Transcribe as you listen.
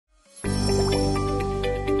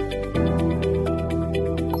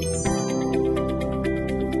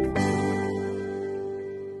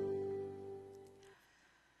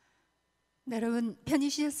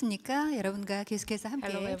주셨습니까? 여러분과 계속해서 함께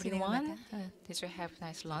Hello 진행을 everyone. 맡아 Did you have a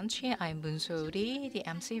nice lunch? I'm Bunsoori, the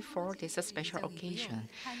MC for this special occasion.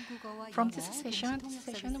 한국어와 From 영어 this 동시 session 통역 will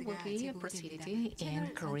서비스가 be 제공됩니다. proceeded in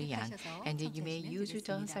채널을 Korean, 선택하셔서 and you may 청취하시면 use the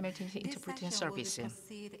되겠습니다. simultaneous This interpreting session will be service.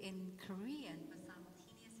 proceed in Korean, but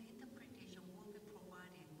simultaneous interpretation will be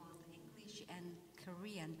provided both English and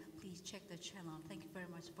Korean. Please check the channel. Thank you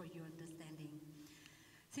very much for your understanding.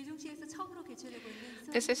 세종시에서 처음으로 개최되고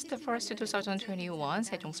있는 This is the first 2021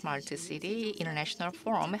 Sejong Smart City International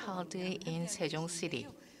Forum held in Sejong City.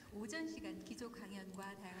 오전 시간 기조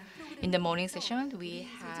강연과 다양한 프로그램 In the morning session, we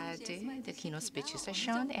had the keynote speech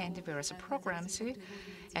session and various programs,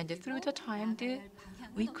 and through the time,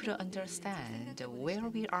 we could understand where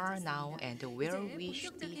we are now and where we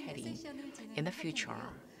should be heading in the future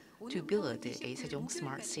to build a Sejong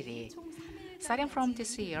Smart City. Starting from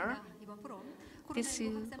this year, this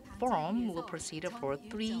forum will proceed for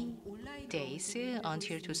 3 days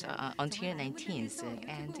until 19th,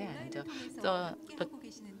 and then the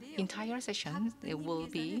entire session will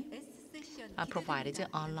be provided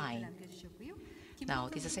online. Now,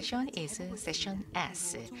 this session is session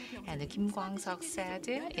S, and Kim Kwang-seok said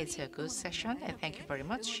it's a good session, and thank you very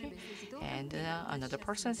much. And another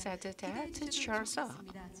person said that cheers up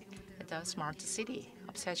the smart city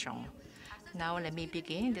of Sejong. Now, let me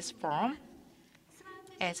begin this forum.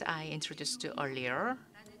 As I introduced earlier,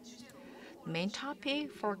 the main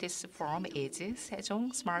topic for this forum is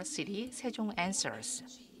Sejong Smart City, Sejong Answers.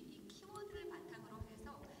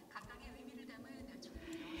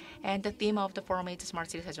 And the theme of the forum is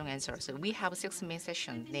Smart City Sejong Answers. We have 6 main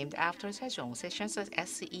sessions named after Sejong. Sessions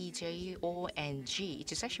SEJONG.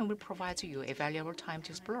 Each session will provide to you a valuable time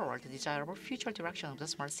to explore the desirable future direction of the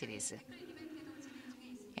smart cities.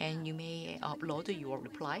 And you may upload your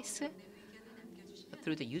replies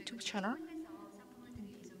through the YouTube channel,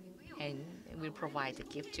 and we'll provide a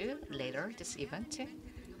gift later this event.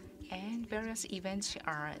 And various events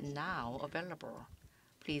are now available.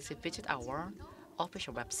 Please visit our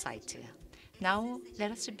official website. Now,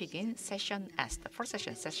 let us begin session S. The first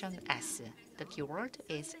session, session S. The keyword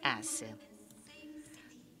is S,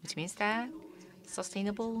 which means that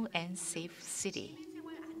sustainable and safe city.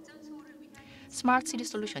 Smart city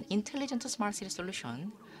solution, intelligent smart city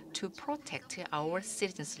solution to protect our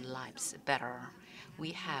citizens' lives better.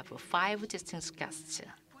 We have 5 distinct guests.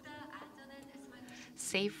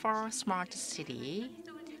 Safer smart city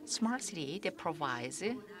that provides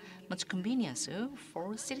much convenience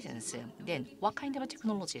for citizens. Then, what kind of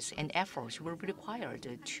technologies and efforts will be required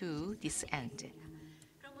to this end?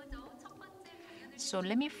 So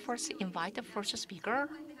let me first invite the first speaker,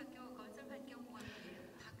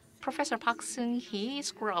 Professor Park Seung-hee,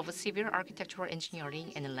 School of Civil Architectural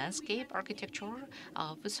Engineering and Landscape Architecture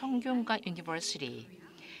of Sungkyunkwan University.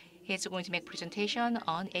 He's going to make presentation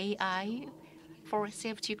on AI for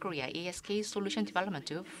Safety Korea ASK solution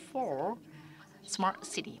development for smart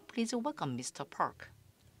city. Please welcome Mr. Park.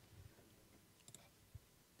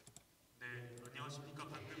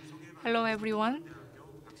 Hello, everyone.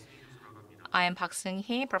 I am Park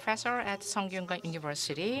Seung-hee, professor at Sungkyunkwan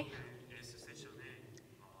University.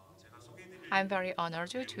 I'm very honored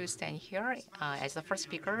to stand here as the first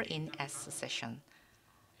speaker in S session.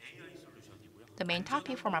 The main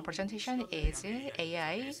topic for my presentation is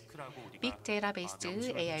AI, big data-based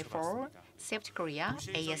AI for Safety Korea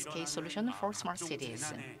ASK solution for smart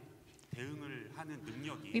cities.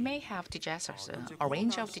 We may have disasters, a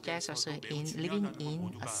range of disasters in living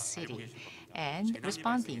in a city, and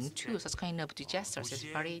responding to such kind of disasters is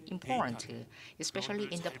very important, especially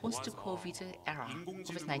in the post-COVID era,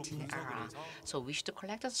 COVID-19 era. So we should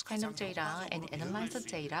collect such kind of data and analyze the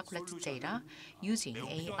data, collect data using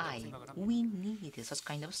AI. We need such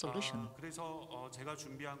kind of solution.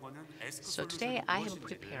 So today I have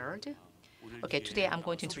prepared. Today I'm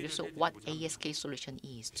going to introduce what ASK solution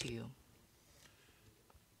is to you.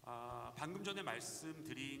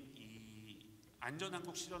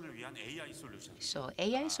 So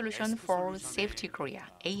AI solution for Safety Korea,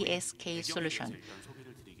 ASK solution.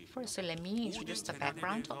 First, let me introduce the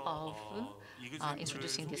background of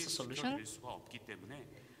introducing this solution.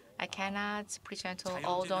 I cannot present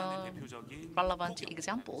all the relevant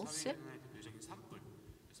examples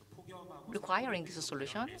requiring this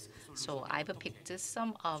solution. So I've picked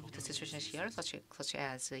some of the situations here, such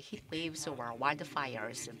as heat waves or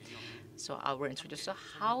wildfires. So I will introduce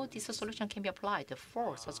how this solution can be applied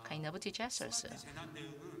for such kind of disasters.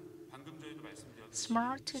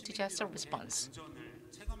 Smart disaster response.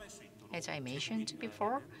 As I mentioned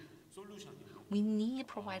before, we need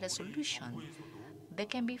to provide a solution that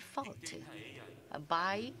can be felt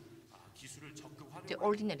by the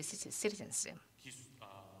ordinary citizens.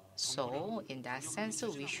 So in that sense,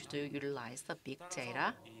 we should utilize the big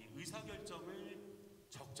data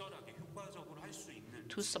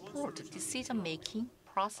to support decision-making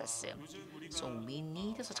process. So we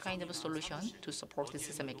need such kind of a solution to support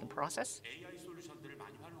decision-making process.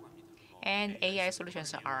 And AI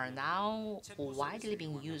solutions are now widely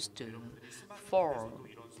being used for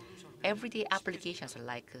everyday applications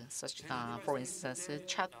like such, for instance,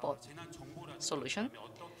 chatbot solution.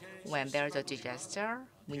 When there's a disaster,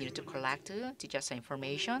 we need to collect disaster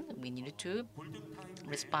information. We need to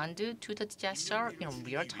respond to the disaster in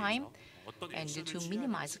real time. And to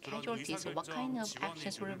minimize casualties, what kind of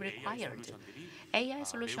actions will be required? AI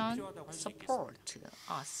solution support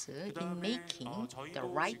us in making the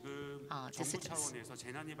right decisions.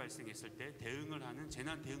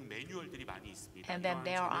 And then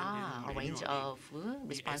there are a range of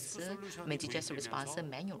disaster response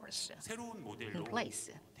manuals in place.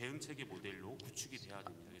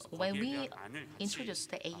 When we introduce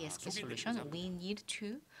the ASK solution, we need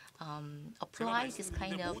to apply this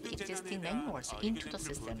kind of existing manuals into the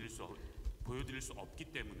system.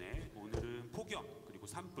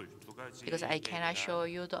 Because I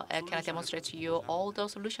cannot demonstrate to you all the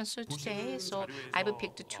solutions today, so I've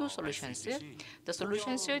picked two solutions. The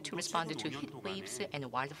solutions to respond to heat waves and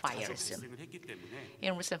wildfires.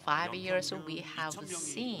 In recent 5 years, we have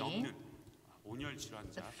seen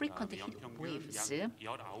the frequent heat waves.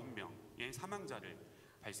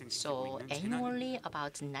 So annually,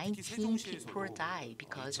 about 19 people die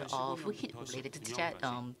because of heat-related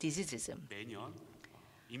diseases.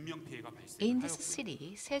 In this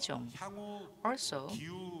city, Sejong also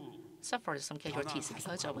suffered some casualties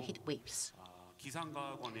because of heat waves.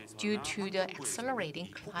 Due to the accelerating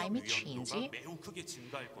climate change,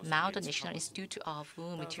 now the National Institute of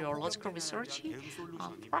Meteorological Research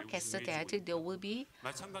forecasts that there will be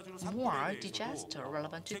more disaster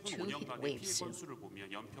relevant to heat waves.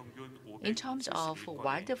 In terms of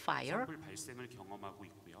wildfire,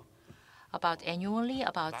 annually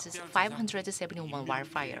about 571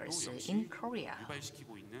 wildfires in Korea.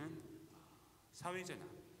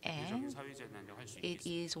 And it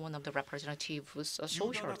is one of the representative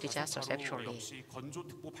social disasters, actually.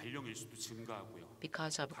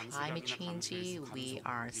 Because of climate change, we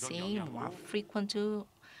are seeing more frequent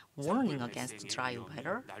warning against dry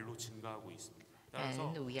weather.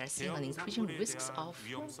 And we are seeing an increasing risks of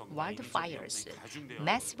wildfires,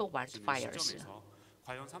 massive wildfires.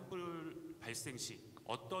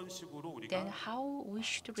 Then how we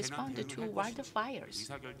should respond to wildfires?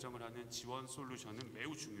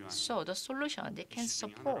 So the solution that can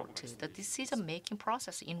support the decision-making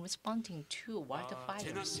process in responding to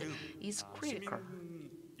wildfires is critical.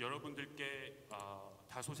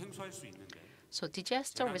 So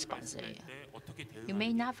disaster response. You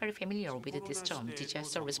may not be very familiar with this term,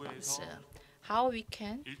 disaster response.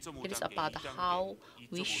 It is about how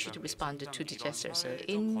we should respond to disasters.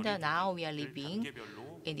 Now we are living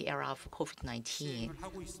in the era of COVID-19.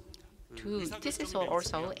 This is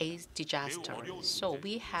also a disaster. So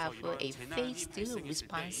we have a phased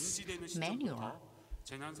response manual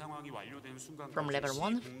from level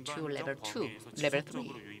 1 to level 2, level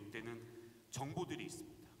 3.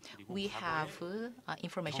 We have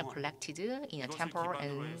information collected in a temporal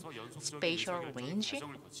and spatial range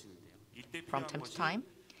from time to time,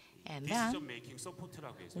 and then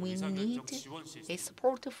we need a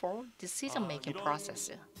support for decision-making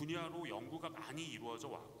process.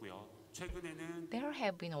 There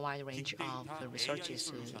have been a wide range of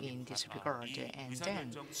researches in this regard, and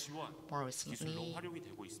then more recently,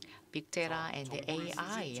 big data and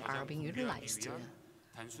AI are being utilized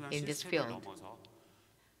in this field.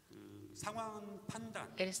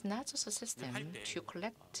 It is not just a system to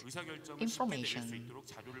collect information.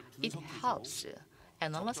 It helps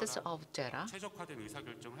analysis of data,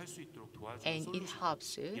 and it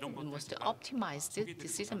helps most optimized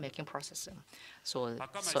decision-making process. So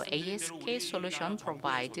ASK solution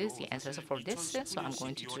provides the answers for this. So I'm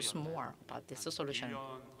going to introduce more about this solution.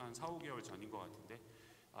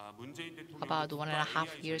 About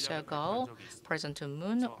 1.5 years ago, President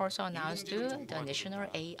Moon also announced the national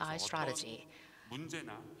AI strategy.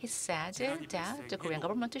 He said that the Korean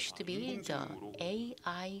government should be the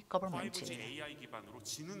AI government,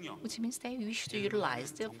 which means that we should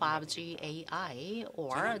utilize the 5G AI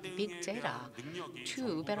or the big data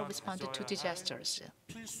to better respond to disasters.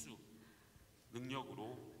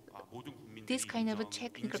 These kind of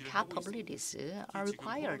technical capabilities are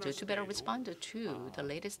required to better respond to the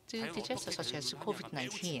latest disasters such as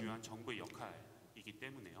COVID-19.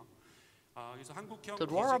 The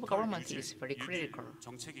role of government is very critical.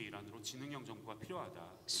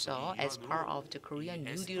 So, as part of the Korean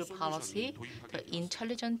New Deal policy, the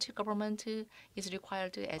intelligent government is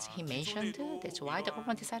required, as he mentioned. That's why the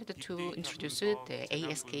government decided to introduce the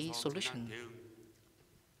ASK solution.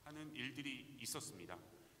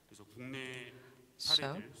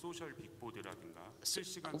 So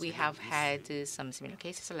we have had some similar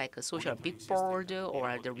cases like a social big board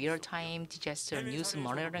or the real-time disaster news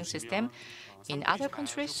monitoring system. In other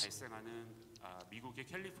countries,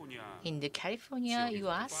 in the California,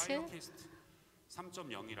 US,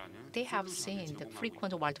 they have seen the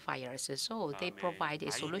frequent wildfires, so they provide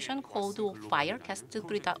a solution called Firecast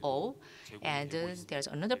 3.0, and there's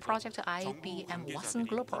another project, IBM Watson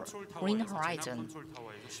Global Green Horizon.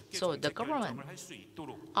 So the government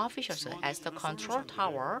officials as the control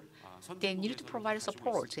tower, they need to provide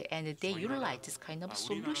support, and they utilize this kind of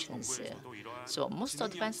solutions. So most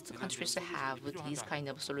advanced countries have these kind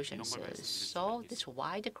of solutions. So that's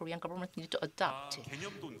why the Korean government needs to adopt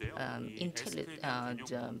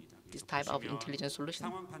this type of intelligent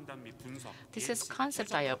solution. This is concept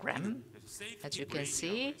diagram. As you can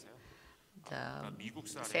see, the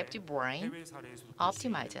safety brain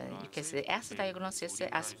optimizer. You can see S diagnosis,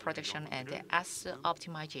 S protection, and S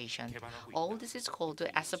optimization. All this is called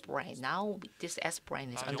S brain. Now this S brain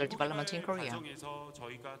is under development in Korea.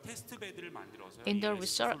 In the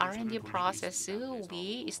research R&D process,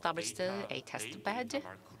 we established a test bed,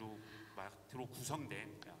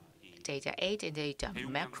 data 8 and data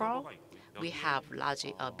macro. We have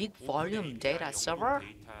big volume data server.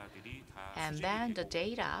 And then the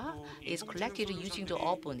data is collected using the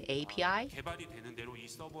open API.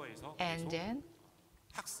 And then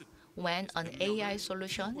when an AI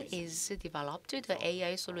solution is developed, the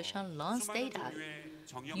AI solution learns data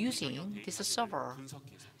using this server.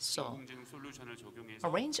 So a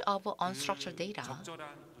range of unstructured data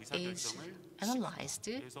is analyzed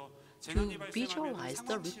to visualize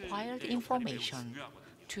the required information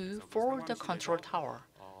for the control tower.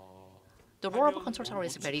 The role of a control tower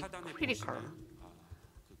is very critical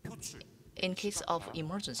in case of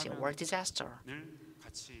emergency or disaster.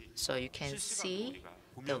 So you can see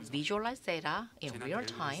the visualized data in real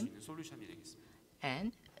time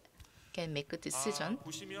and can make a decision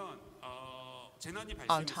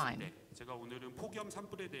on time.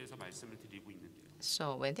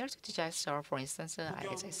 So when there's a disaster, for instance,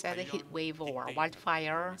 as I said, a heat wave or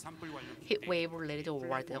wildfire, heat wave related or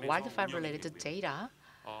wildfire related data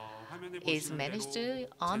is managed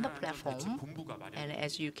on the platform, and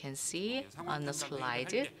as you can see on the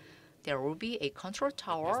slide, there will be a control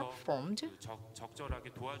tower formed,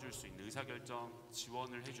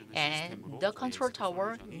 and the control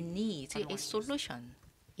tower needs a solution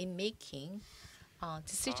in making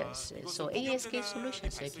decisions. So ASK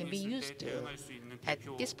solutions can be used at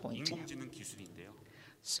this point.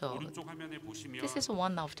 So this is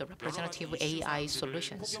one of the representative AI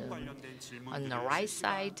solutions. On the right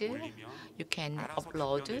side, you can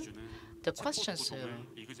upload the questions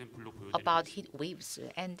about heat waves,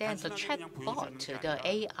 and then the chatbot, the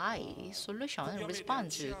AI solution,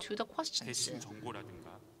 responds to the questions.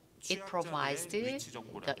 It provides the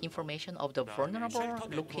information of the vulnerable,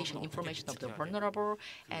 location information of the vulnerable,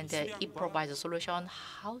 and it provides a solution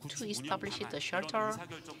how to establish the shelter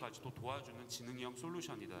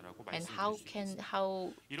and how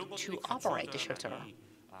to operate the shelter.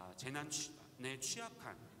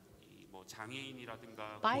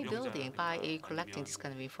 By collecting this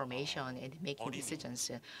kind of information and making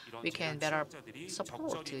decisions, we can better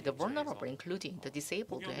support the vulnerable, including the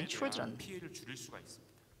disabled and children,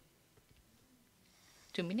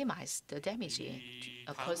 to minimize the damage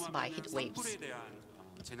caused by heat waves.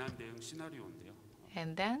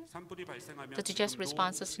 And then the disaster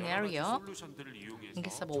response scenario in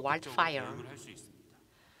case of a wildfire.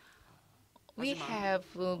 We have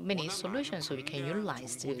many solutions we can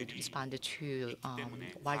utilize to respond to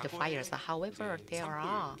wildfires. However, there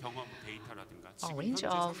are a range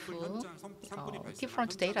of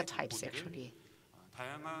different data types, actually.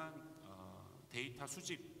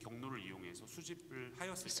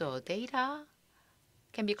 So data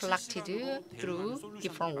can be collected through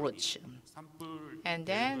different routes. And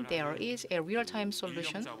then there is a real-time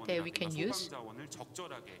solution that we can use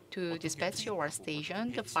to dispatch our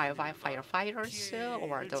station, the firefighters,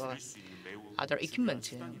 or the other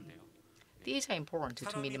equipment. These are important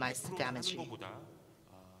to minimize the damage.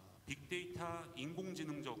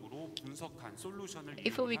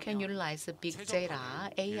 If we can utilize big data,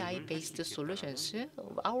 AI-based solutions,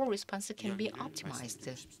 our response can be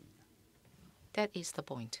optimized. That is the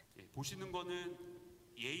point.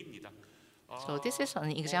 So this is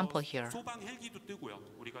an example here. 소방 헬기도 뜨고요.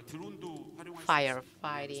 우리가 드론도 활용할 수 있습니다.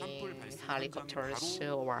 Firefighting 산불 발생한 helicopters 현장에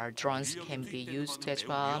바로 or drones 인력이 can be 투입되는 used 거는 as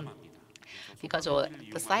매우 well. 위험합니다. Because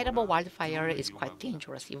the site of a wildfire is quite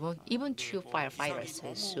dangerous, even to firefighters.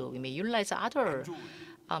 So we may utilize other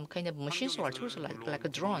kind of machines or tools like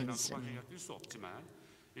drones.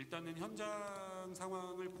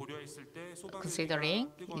 Considering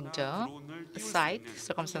the site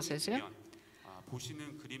circumstances,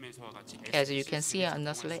 as you can see,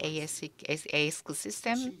 another ASC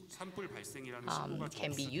system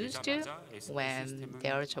can be used when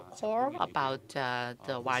there's a call about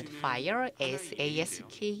the wildfire.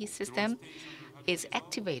 ASC system is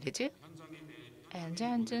activated, and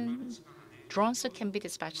then drones can be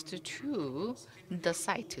dispatched to the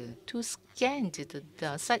site to scan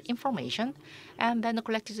the site information, and then the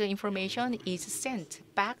collected information is sent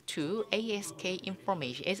back to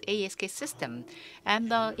ASK system,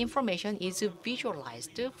 and the information is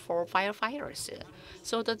visualized for firefighters,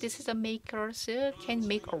 so the decision makers can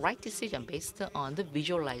make a right decision based on the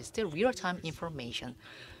visualized real-time information.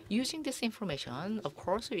 Using this information, of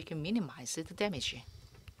course, we can minimize the damage.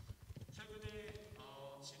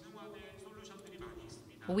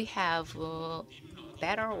 We have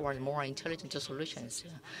better or more intelligent solutions.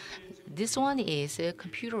 This one is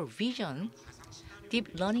computer vision,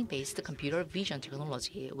 deep learning-based computer vision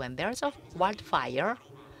technology. When there's a wildfire,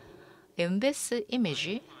 in this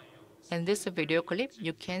image, in this video clip,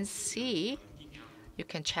 you can see, you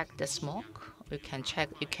can check the smoke, you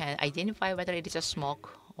can identify whether it is a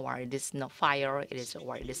smoke or it is not fire, or it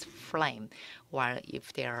is flame, or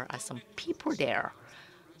if there are some people there.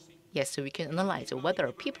 Yes, so we can analyze whether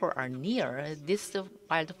people are near this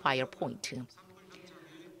wildfire point.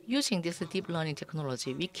 Using this deep learning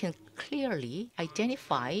technology, we can clearly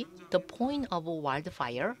identify the point of a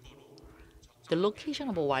wildfire, the location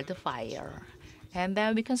of a wildfire, and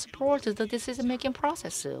then we can support the decision-making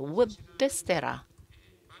process with this data.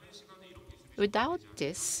 Without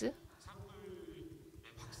this,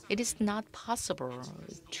 it is not possible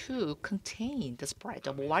to contain the spread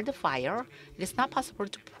of wildfire. It is not possible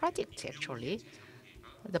to predict, actually,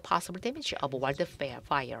 the possible damage of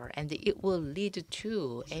wildfire, and it will lead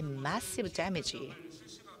to a massive damage.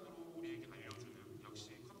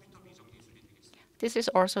 This is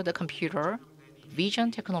also the computer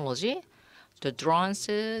vision technology. The drones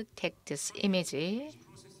take this image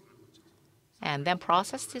and then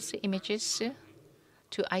process these images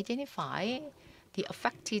to identify the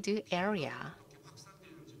affected area.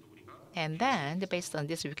 And then, based on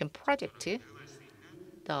this, we can predict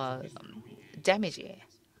the damage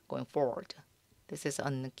going forward. This is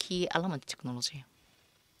a key element technology.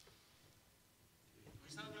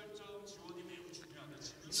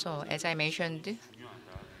 So, as I mentioned,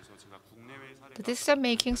 the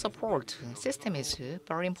decision-making support system is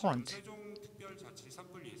very important.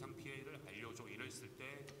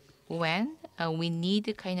 When we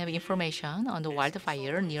need kind of information on the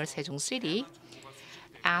wildfire near Sejong City,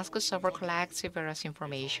 ask server collects various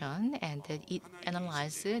information and it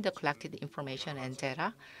analyzes the collected information and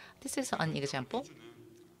data. This is an example.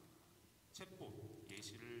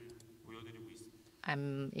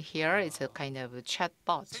 Here is a kind of a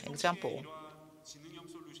chatbot example.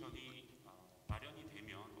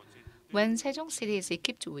 When Sejong City is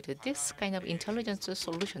equipped with this kind of intelligence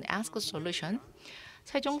solution, ask solution,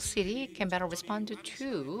 Sejong City can better respond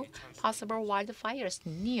to possible wildfires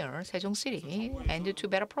near Sejong City and to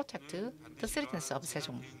better protect the citizens of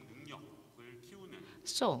Sejong.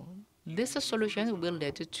 So, this solution will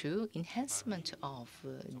lead to enhancement of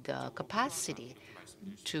the capacity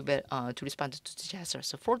to respond to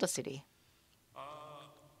disasters for the city.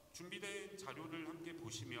 준비된 자료를 함께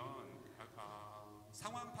보시면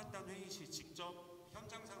상황 판단 회의 시 직접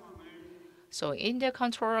현장 상황을 So in the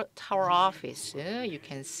control tower office, you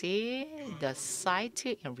can see the site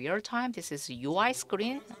in real time. This is UI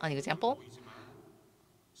screen, an example.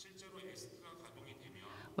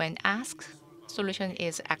 When Ask solution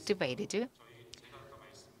is activated,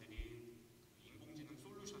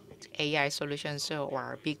 AI solutions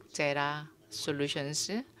or big data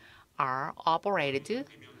solutions are operated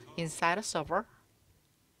inside a server.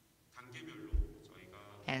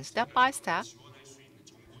 And step by step,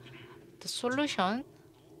 the solution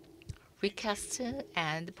requests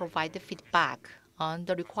and provide the feedback on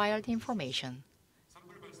the required information.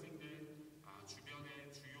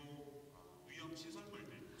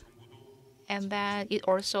 And then it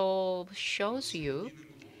also shows you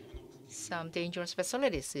some dangerous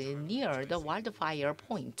facilities near the wildfire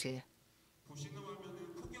point.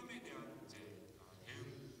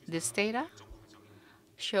 This data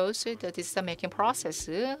shows the decision-making process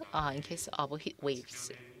in case of heat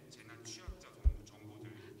waves.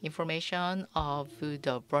 Information of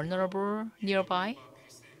the vulnerable nearby.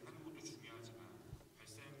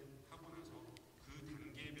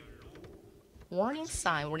 Warning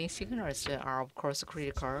signals are of course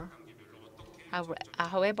critical.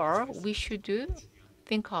 However, we should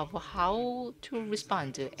think of how to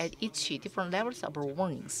respond at each different levels of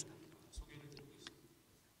warnings.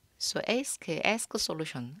 So ask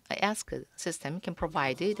system can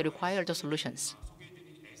provide the required solutions.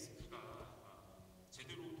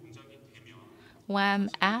 When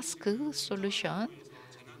ask solution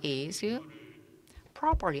is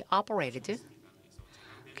properly operated,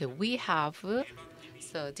 okay, we have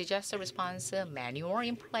the disaster response manual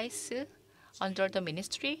in place under the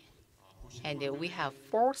ministry, and we have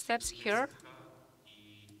 4 steps here.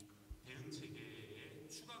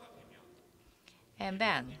 And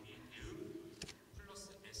then,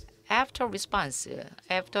 after response,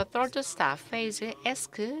 after third step phase,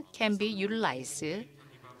 ask can be utilized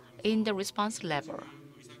in the response level,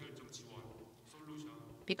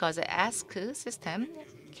 because the ask system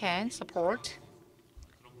can support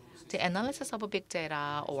the analysis of big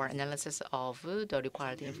data or analysis of the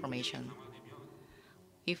required information.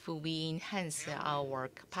 If we enhance our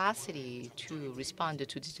capacity to respond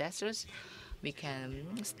to disasters, we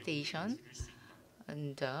can station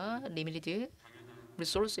the limited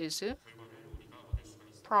resources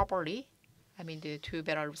properly, to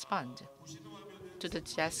better respond to the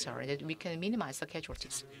disaster, and that we can minimize the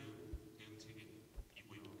casualties.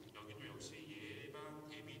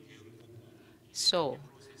 So,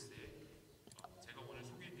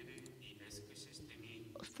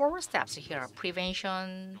 4 steps here: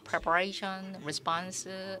 prevention, preparation, response,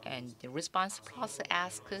 and the response plus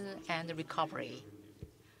ask and recovery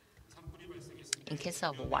in case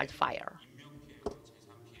of wildfire.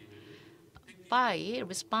 By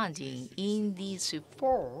responding in these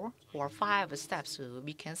 4 or 5 steps,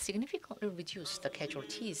 we can significantly reduce the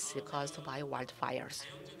casualties caused by wildfires.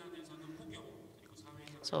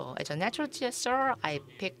 So as a natural disaster, I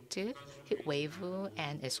picked heat wave,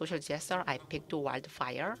 and as social disaster, I picked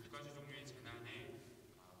wildfire.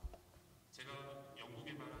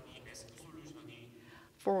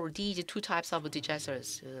 For these 2 types of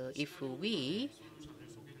disasters, if we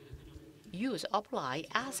apply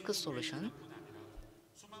ask solution,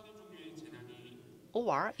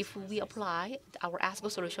 or if we apply our ask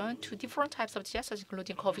solution to different types of disasters,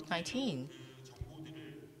 including COVID-19,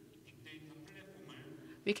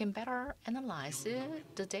 we can better analyze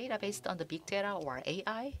the data based on the big data or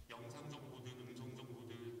AI,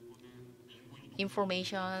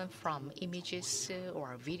 information from images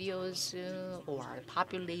or videos or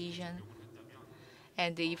population.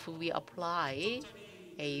 And if we apply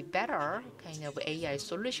a better kind of AI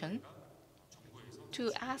solution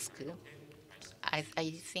to ask, I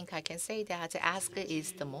think I can say that ask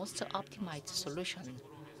is the most optimized solution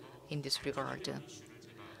in this regard.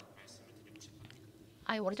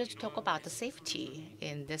 I wanted to talk about the safety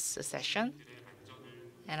in this session,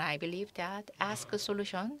 and I believe that ask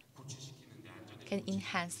solution can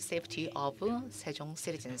enhance the safety of Sejong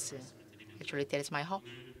citizens. Actually, that is my hope.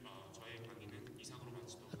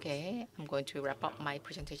 Okay, I'm going to wrap up my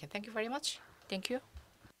presentation. Thank you very much. Thank you.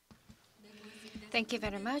 Thank you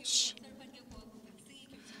very much.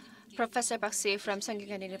 Professor Park Si from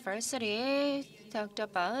Sungkyunkwan University talked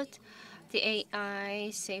about the AI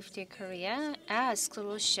Safety Korea Ask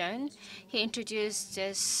solution. He introduced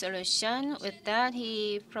this solution. With that,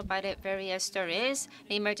 he provided various stories,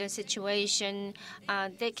 the emergency situation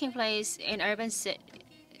taking place in urban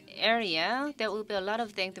area. There will be a lot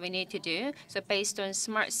of things that we need to do. So based on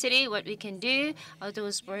smart city, what we can do,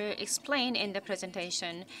 those were explained in the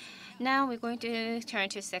presentation. Now we're going to turn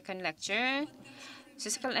to second lecture. The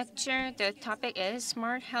second lecture, the topic is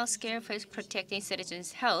Smart Healthcare for Protecting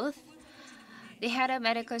Citizens' Health. The head of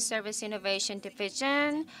Medical Service Innovation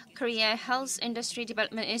Division, Korea Health Industry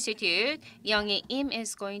Development Institute, Young-hee Im,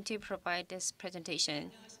 is going to provide this presentation.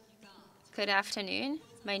 Good afternoon.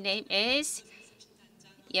 My name is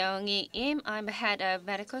Young-hee Im. I'm the head of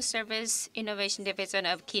Medical Service Innovation Division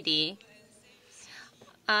of KIDI.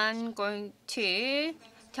 I'm going to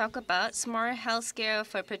talk about smart healthcare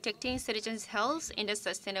for protecting citizens' health in the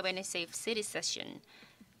Sustainable and Safe City session.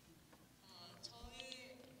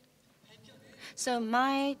 So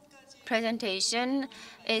my presentation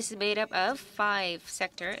is made up of 5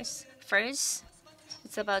 sectors. First,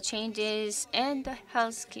 It's about changes in the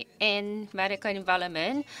health and medical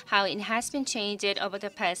environment, how it has been changed over the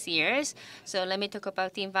past years. So let me talk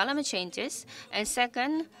about the environment changes. And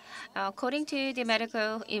second, according to the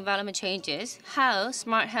medical environment changes, how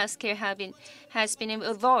smart healthcare has been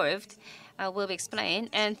evolved will be explained.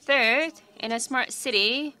 And third, in a smart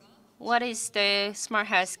city, what is the smart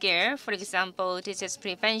healthcare? For example, disease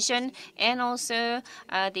prevention and also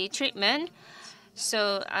the treatment.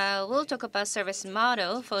 So we'll talk about service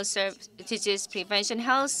model for disease prevention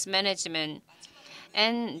health management.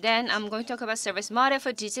 And then I'm going to talk about service model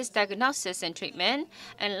for disease diagnosis and treatment.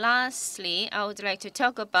 And lastly, I would like to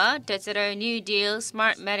talk about Digital New Deal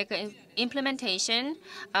smart medical implementation,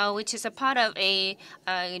 which is a part of a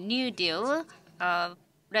New Deal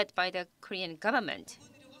led by the Korean government.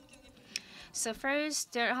 So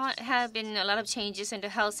first, there have been a lot of changes in the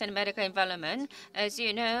health and medical environment. As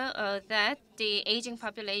you know, that the aging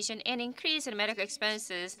population and increase in medical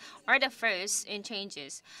expenses are the first in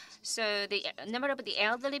changes. So the number of the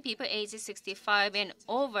elderly people ages 65 and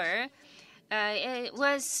over it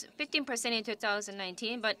was 15% in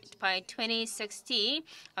 2019, but by 2060,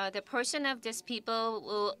 the portion of these people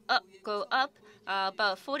will go up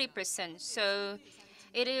about 40%. So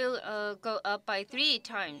it will go up by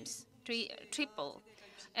triple.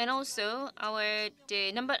 And also,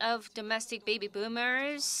 the number of domestic baby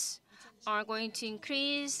boomers are going to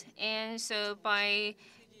increase. And so by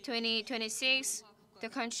 2026, the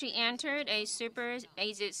country entered a super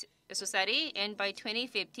aged society. And by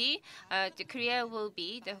 2050, Korea will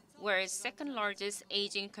be the world's second largest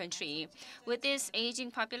aging country. With this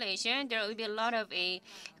aging population, there will be a lot of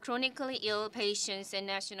chronically ill patients, and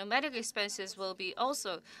national medical expenses will be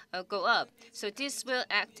also go up. So this will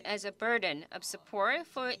act as a burden of support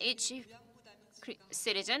for each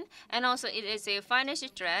citizen, and also it is a financial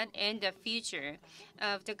threat in the future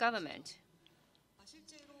of the government.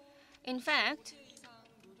 In fact,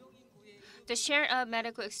 the share of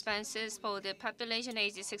medical expenses for the population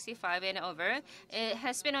ages 65 and over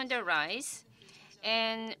has been on the rise.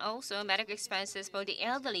 And also, medical expenses for the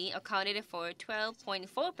elderly accounted for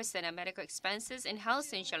 12.4% of medical expenses in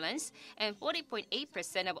health insurance and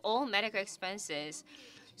 40.8% of all medical expenses.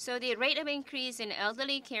 So the rate of increase in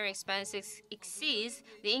elderly care expenses exceeds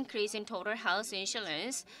the increase in total health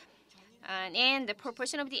insurance. And the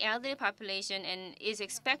proportion of the elderly population is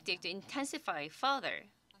expected to intensify further.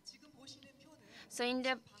 So in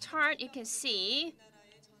the chart, you can see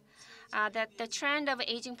that the trend of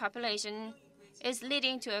aging population is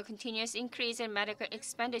leading to a continuous increase in medical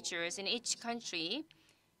expenditures in each country.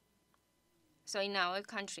 So in our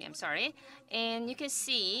country, I'm sorry. And you can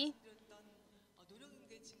see,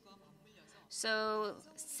 so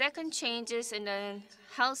second changes in the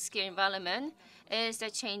healthcare environment is the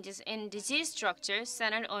changes in disease structure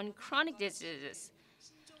centered on chronic diseases.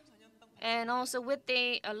 And also with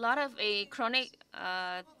a lot of chronic,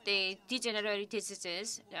 the degenerative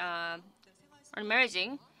diseases are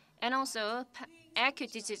emerging, and also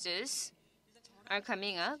acute diseases are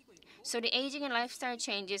coming up. So the aging and lifestyle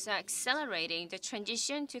changes are accelerating the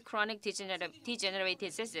transition to chronic degenerative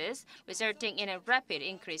diseases, resulting in a rapid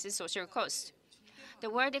increase in social costs.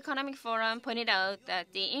 The World Economic Forum pointed out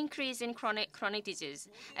that the increase in chronic disease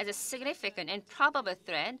as a significant and probable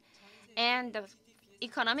threat, and the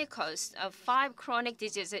economic cost of 5 chronic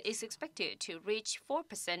diseases is expected to reach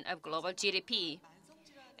 4% of global GDP.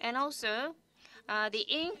 And also, the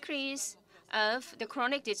increase of the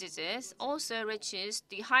chronic diseases also reaches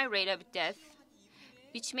the high rate of death,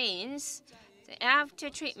 which means that after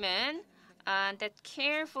treatment, that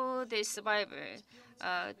care for the survivor,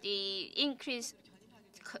 the increase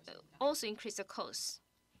also increase the cost.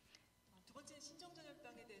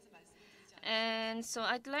 And so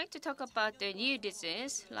I'd like to talk about the new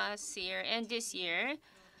disease last year and this year,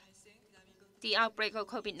 the outbreak of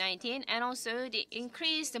COVID-19, and also the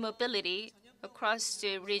increased mobility across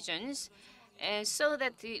the regions, and so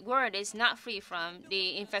that the world is not free from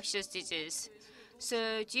the infectious disease.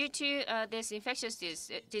 So due to these infectious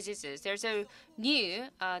diseases, there's a new,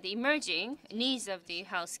 the emerging needs of the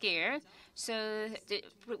healthcare. So,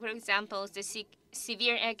 for example, the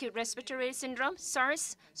severe acute respiratory syndrome,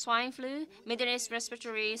 SARS, swine flu, Middle East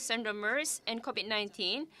respiratory syndrome, MERS, and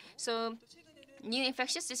COVID-19. So new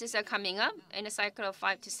infectious diseases are coming up in a cycle of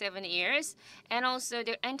 5 to 7 years. And also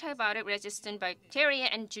the antibiotic-resistant bacteria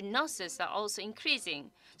and zoonosis are also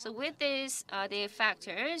increasing. So with these the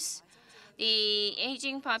factors, the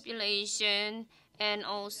aging population, and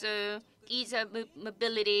also ease of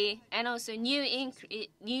mobility, and also new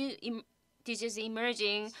diseases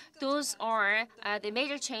emerging, those are the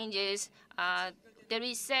major changes that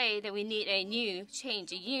we say that we need a new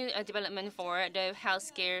change, a new development for the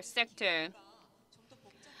healthcare sector.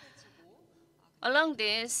 Along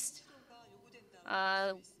this,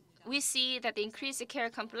 we see that the increased care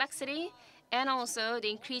complexity and also the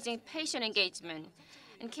increasing patient engagement.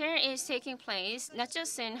 And care is taking place not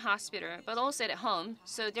just in hospital, but also at home.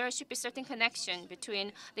 So there should be certain connection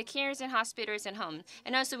between the cares in hospitals and home.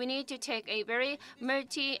 And also we need to take a very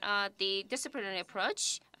multi-disciplinary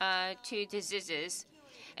approach to diseases.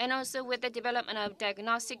 And also with the development of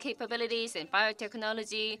diagnostic capabilities and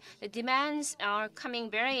biotechnology, the demands are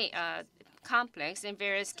coming very complex and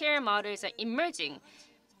various care models are emerging.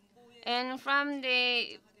 And from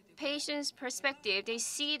the patient's perspective, they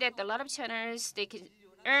see that a lot of channels, they can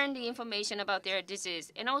earn the information about their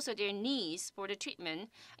disease and also their needs for the treatment.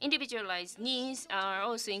 Individualized needs are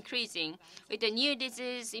also increasing with the new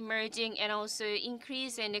disease emerging and also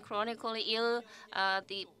increase in the chronically ill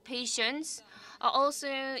the patients are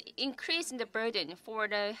also increasing the burden for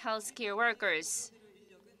the healthcare workers.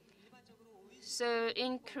 So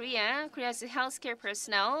in Korea's healthcare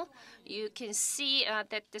personnel, you can see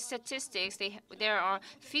that the statistics, there are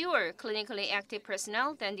fewer clinically active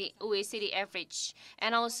personnel than the OECD average.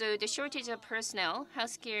 And also the shortage of personnel,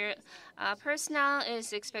 healthcare personnel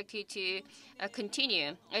is expected to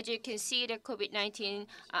continue. As you can see, the COVID-19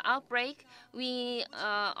 outbreak, we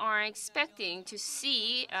are expecting to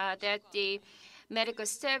see that the medical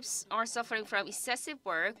staffs are suffering from excessive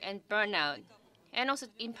work and burnout. And also,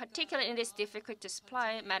 in particular, it is difficult to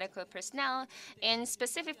supply medical personnel in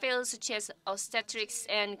specific fields such as obstetrics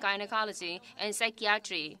and gynecology and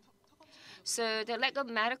psychiatry. So the lack of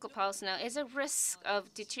medical personnel is a risk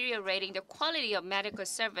of deteriorating the quality of medical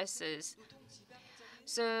services.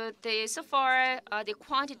 So far, the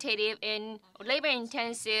quantitative and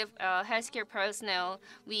labor-intensive healthcare personnel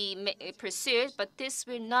we pursued, but this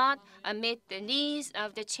will not meet the needs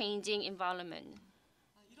of the changing environment.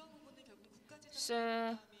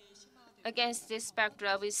 So against this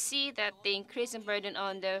backdrop, we see that the increasing burden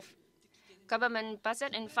on the government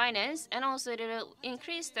budget and finance, and also it will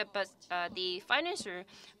increase the financial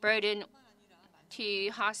burden to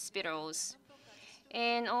hospitals.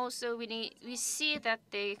 And also we see that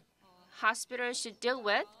the hospitals should deal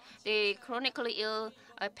with the chronically ill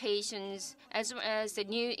patients as well as the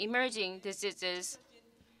new emerging diseases.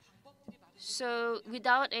 So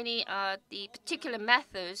without any the particular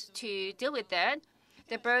methods to deal with that,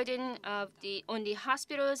 the burden on the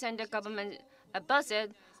hospitals and the government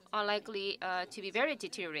budget are likely to be very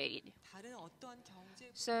deteriorated.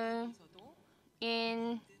 So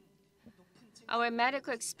in our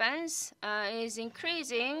medical expense is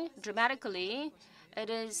increasing dramatically. It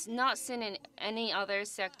is not seen in any other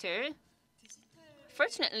sector.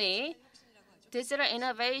 Fortunately, digital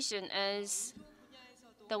innovation is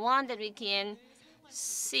the one that we can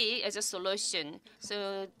see as a solution.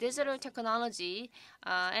 So digital technology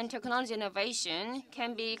and technology innovation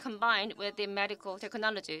can be combined with the medical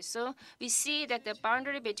technology. So we see that the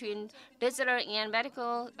boundary between digital and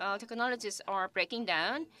medical technologies are breaking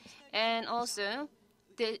down. And also,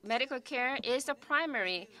 the medical care is the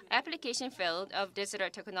primary application field of digital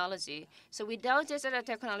technology. So without digital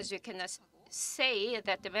technology, we cannot say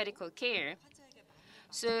that the medical care.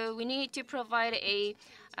 So we need to provide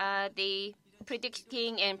the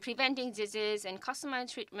predicting and preventing disease and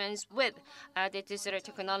customized treatments with the digital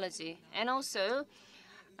technology. And also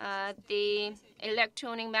the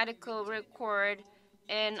electronic medical record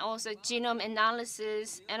and also genome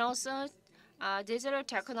analysis and also digital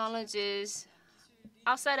technologies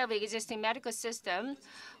outside of the existing medical system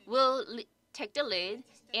will take the lead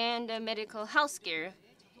in the medical healthcare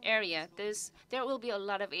area. There will be a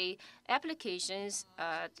lot of applications,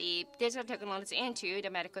 the digital technology into the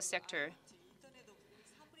medical sector.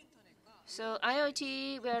 So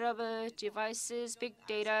IoT, wearable devices, big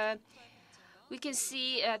data, we can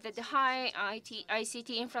see that the high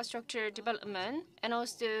ICT infrastructure development and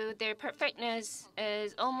also their perfectness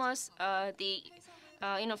is almost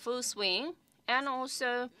in a full swing. And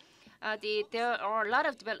also there are a lot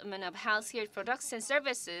of development of healthcare products and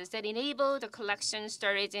services that enable the collection,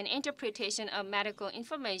 storage, and interpretation of medical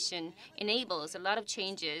information, enables a lot of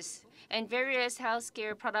changes. And various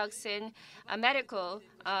healthcare products and medical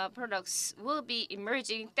products will be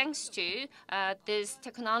emerging thanks to this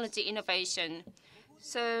technology innovation.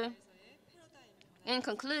 So in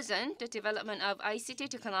conclusion, the development of ICT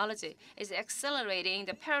technology is accelerating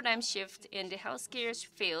the paradigm shift in the healthcare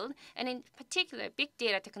field, and in particular, big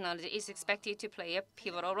data technology is expected to play a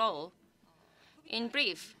pivotal role. In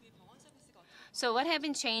brief, so what have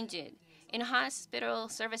been changed in hospital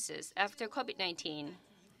services after COVID-19?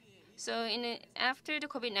 So after the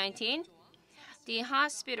COVID-19, the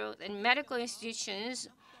hospital and medical institutions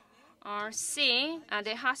are seeing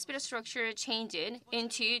the hospital structure changing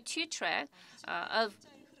into two tracks of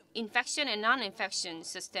infection and non-infection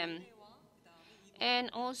system. And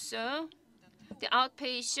also the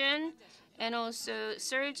outpatient and also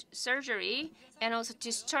surgery and also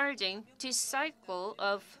discharging. This cycle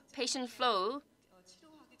of patient flow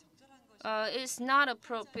is not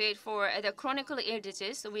appropriate for the chronically ill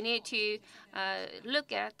disease. So we need to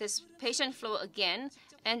look at this patient flow again,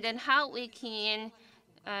 and then how we can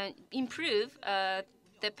improve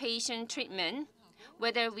the patient treatment,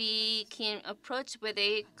 whether we can approach with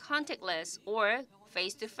a contactless or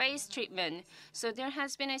face-to-face treatment. So there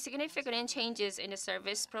has been a significant changes in the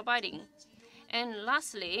service providing. And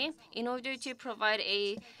lastly, in order to provide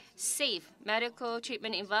a safe medical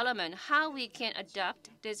treatment environment, how we can adapt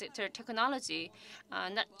digital technology,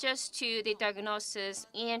 not just to the diagnosis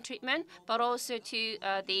and treatment, but also to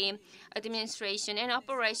the administration and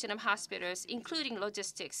operation of hospitals, including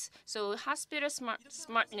logistics. So hospital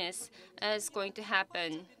smartness is going to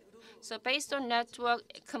happen. So based on network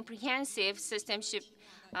comprehensive systemship,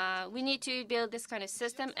 we need to build this kind of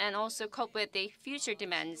system and also cope with the future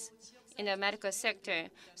demands in the medical sector.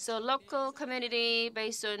 So local community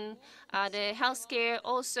based on the healthcare,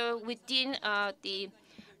 also within the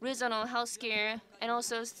regional healthcare, and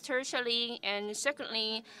also tertiary and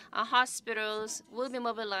secondly, hospitals will be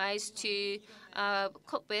mobilized to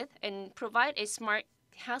cope with and provide a smart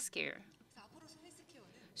healthcare.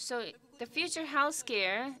 So the future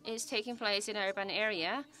healthcare is taking place in an urban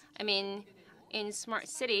area, in smart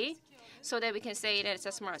city, so that we can say that it's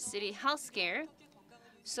a smart city healthcare.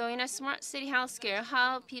 So in a smart city healthcare,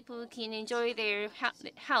 how people can enjoy their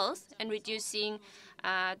health and reducing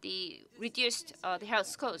the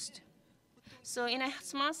health cost. So in a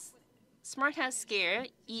smart healthcare,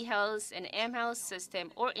 e-health and m-health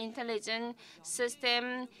system or intelligent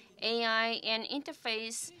system, AI and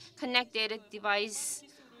interface connected device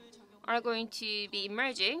are going to be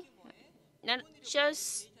emerging. Not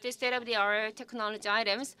just the state-of-the-art technology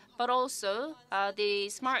items, but also the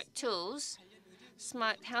smart tools,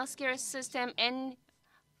 smart healthcare system, and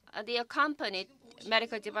the accompanied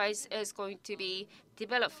medical device is going to be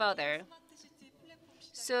developed further.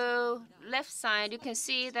 So left side, you can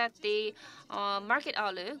see that the market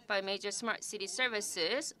outlook by major smart city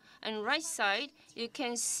services, and right side, you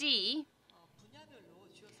can see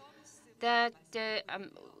that the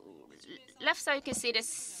left side, you can see the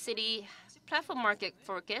city platform market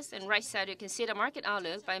forecast, and right side you can see the market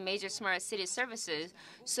outlook by major smart city services.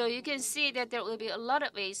 So you can see that there will be a lot of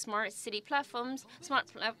smart city platforms,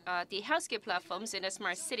 the healthcare platforms in a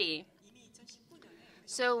smart city.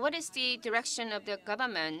 So what is the direction of the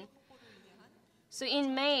government? So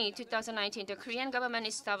in May 2019, the Korean government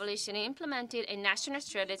established and implemented a national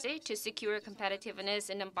strategy to secure competitiveness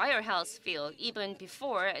in the biohealth field even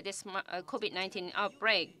before this COVID-19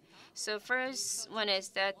 outbreak. So first one is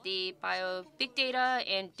that the bio big data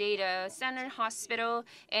and data center hospital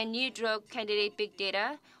and new drug candidate big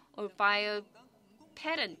data or bio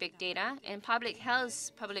patent big data and public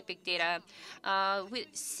health public big data.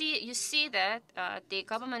 You see that the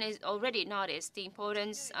government has already noticed the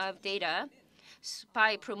importance of data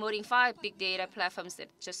by promoting 5 big data platforms that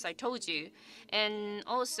just I told you. And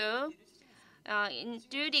also,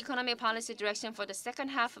 through the economic policy direction for the second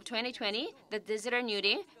half of 2020, the Digital New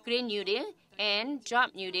Deal, Green New Deal, and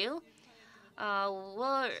Job New Deal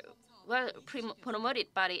were promoted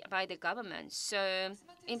by the government. So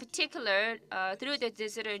in particular, through the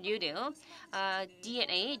Digital New Deal,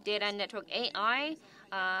 DNA, Data Network AI,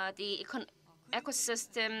 the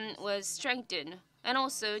ecosystem was strengthened, and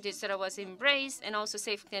also digital was embraced, and also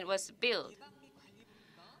safety net was built.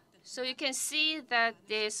 So you can see that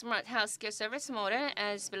the smart healthcare service model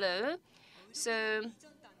is below. So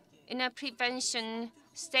in a prevention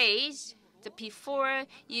stage, before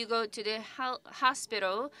you go to the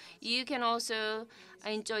hospital, you can also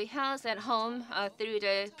enjoy health at home through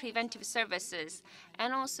the preventive services.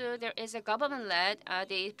 And also there is a government-led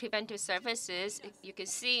the preventive services you can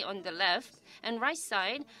see on the left and right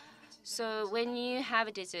side. So when you have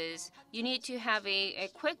a disease, you need to have a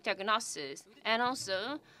quick diagnosis, and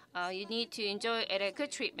also you need to enjoy a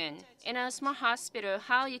good treatment. In a smart hospital,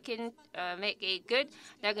 how you can make a good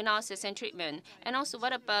diagnosis and treatment. And also,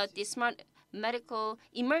 what about the smart medical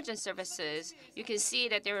emergency services? You can see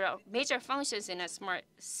that there are major functions in a smart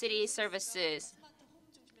city services.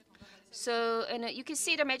 So you can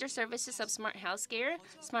see the major services of smart healthcare,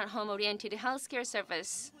 smart home-oriented healthcare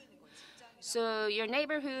service. So your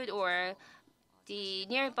neighborhood or the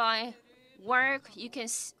nearby work, you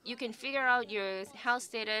can figure out your health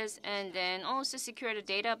status and then also secure the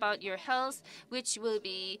data about your health, which will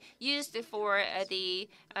be used for the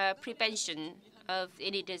prevention of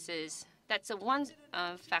any disease. That's one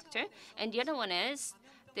factor. And the other one is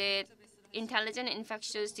the intelligent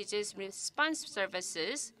infectious disease response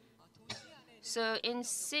services. So in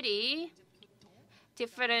city,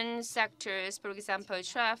 different sectors, for example,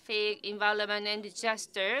 traffic, environment, and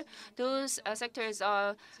disaster, those sectors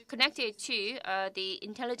are connected to the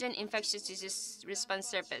intelligent infectious disease response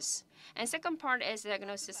service. And second part is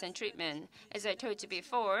diagnosis and treatment. As I told you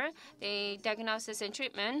before, the diagnosis and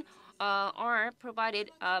treatment are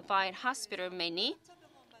provided by hospital mainly.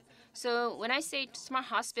 So when I say smart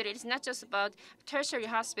hospital, it's not just about tertiary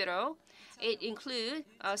hospital. It includes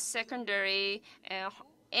secondary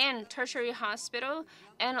and tertiary hospital,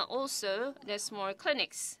 and also the small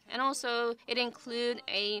clinics, and also it includes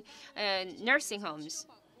nursing homes.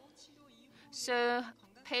 So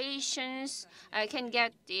patients can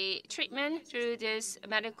get the treatment through these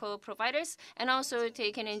medical providers, and also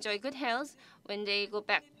they can enjoy good health when they go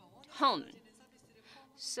back home.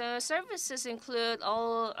 So services include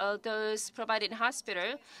all of those provided in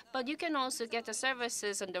hospital, but you can also get the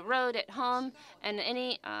services on the road, at home, and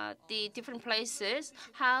any the different places.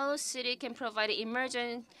 How city can provide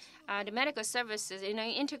emergent the medical services in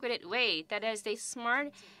an integrated way, that is the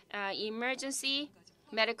smart emergency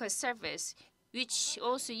medical service, which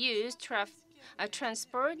also use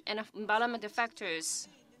transport and environmental factors.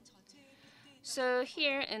 So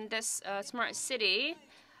here in this smart city,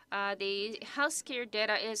 the healthcare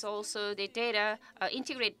data is also the data,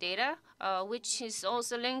 integrated data, which is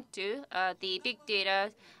also linked to the big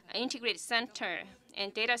data integrated center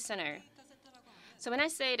and data center. So when I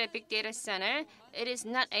say the big data center, it is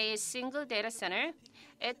not a single data center.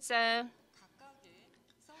 It's the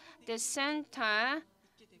center.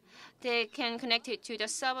 They can connect it to the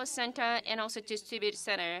server center and also distributed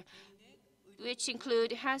center, which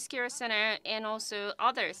include healthcare center and also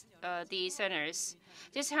other the centers.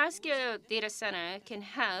 This healthcare data center can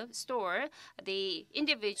store the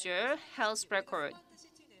individual health record.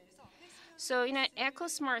 So in an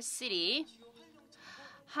eco-smart city,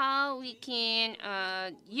 how we can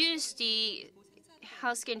use the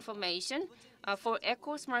healthcare information for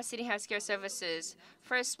eco-smart city healthcare services.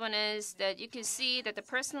 First one is that you can see that the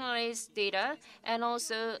personalized data and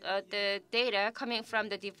also the data coming from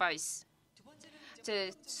the device.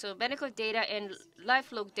 So medical data and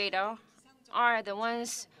lifelog data are the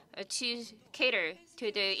ones to cater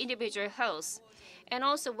to the individual health. And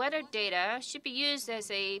also weather data should be used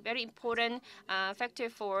as a very important factor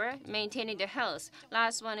for maintaining the health.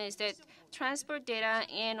 Last one is that transport data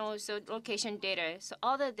and also location data. So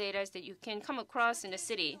all the data that you can come across in the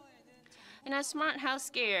city. In a smart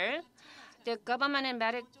healthcare, the government and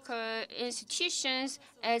medical institutions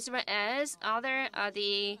as well as other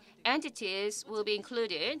the entities will be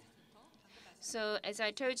included. So as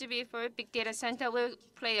I told you before, big data center will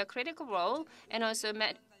play a critical role, and also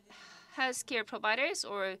healthcare providers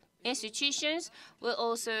or institutions will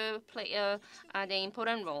also play the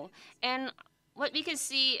important role. And what we can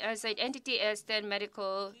see as an entity as the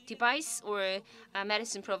medical device or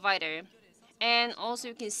medicine provider. And also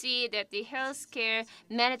you can see that the healthcare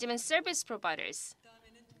management service providers.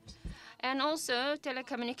 And also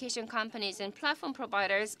telecommunication companies and platform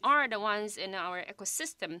providers are the ones in our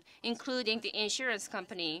ecosystem, including the insurance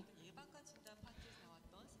company.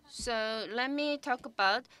 So let me talk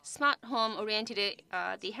about smart home-oriented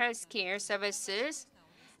the healthcare services,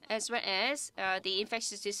 as well as the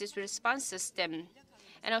infectious disease response system,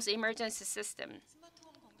 and also emergency system.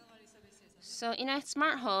 So in a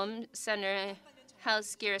smart home center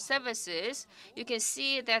healthcare services, you can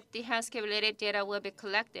see that the healthcare-related data will be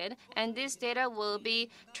collected, and this data will be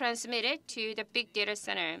transmitted to the big data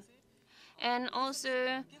center. And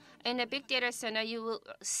also, in the big data center, you will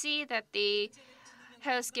see that the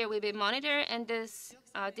healthcare will be monitored, and this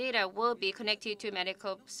data will be connected to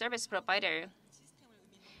medical service provider.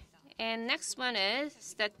 And next one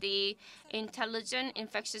is that the intelligent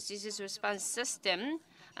infectious disease response system.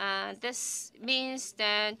 This means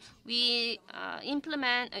that we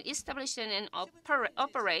implement, establish, and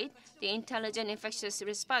operate the intelligent infectious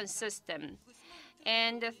response system.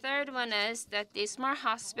 And the third one is that the smart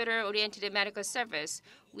hospital-oriented medical service.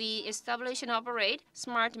 We establish and operate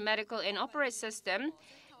smart medical and operate system,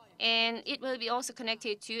 and it will be also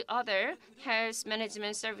connected to other health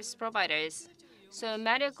management service providers. So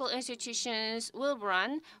medical institutions will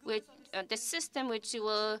run with the system which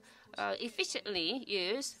will efficiently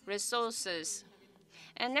use resources.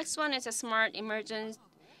 And next one is a smart emergency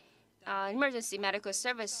medical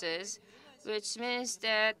services. which means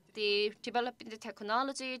that the developing the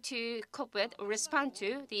technology to cope with or respond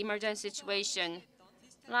to the emergency situation.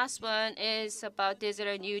 Last one is about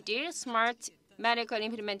digital New Deal, smart medical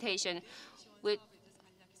implementation.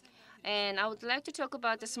 And I would like to talk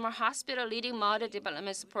about the smart hospital leading model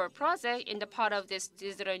development support project in the part of this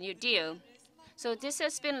digital New Deal. So this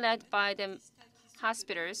has been led by the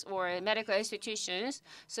hospitals or medical institutions.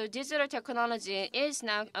 So digital technology is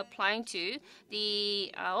now applying to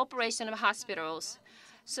the operation of hospitals.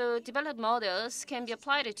 So developed models can be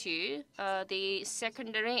applied to the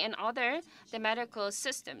secondary and other the medical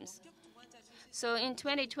systems. So in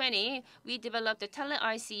 2020, we developed the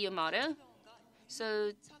tele-ICU model.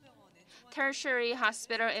 So tertiary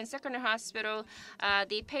hospital and secondary hospital,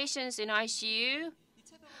 the patients in ICU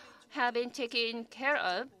have been taken care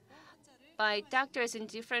of by doctors in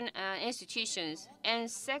different institutions. And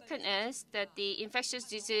second is that the infectious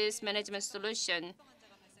disease management solution.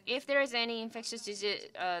 If there is any infectious disease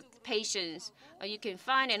patients you can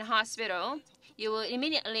find in a hospital, you will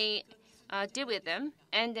immediately deal with them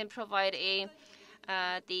and then provide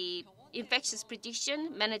the infectious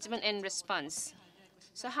prediction, management, and response.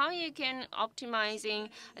 So how you can optimizing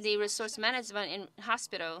the resource management in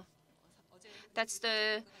hospital? That's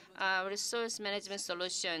the resource management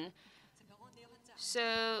solution.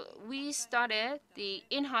 So we started the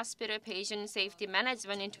in-hospital patient safety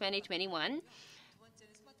management in 2021.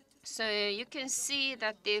 So you can see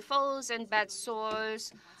that the falls and bed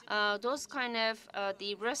sores, those kind of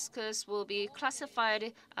the risks will be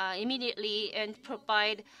classified immediately and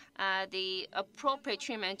provide the appropriate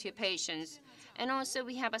treatment to patients. And also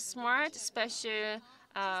we have a smart special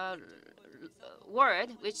word,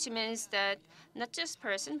 which means that not just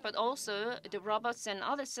person, but also the robots and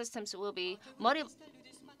other systems will be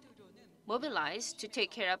mobilized to take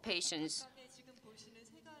care of patients.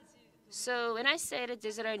 So when I say the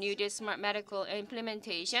digital New Deal smart medical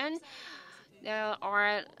implementation, there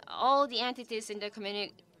are all the entities in the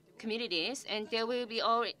communities, and they will be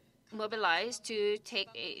all mobilized to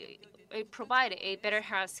provide a better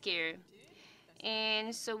health care.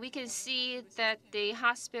 And so we can see that the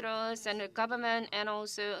hospitals and the government and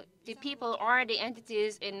also the people are the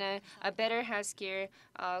entities in a better healthcare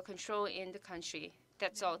control in the country.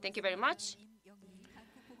 That's all. Thank you very much.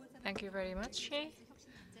 Thank you very much,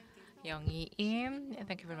 Young-hee Im.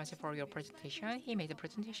 Thank you very much for your presentation. He made a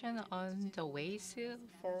presentation on the ways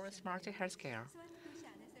for smart healthcare.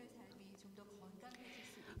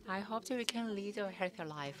 I hope that we can lead a healthier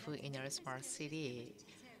life in a smart city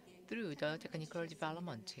through the technical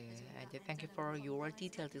development. And thank you for your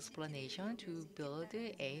detailed explanation to build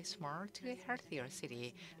a smart, healthier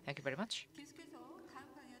city. Thank you very much.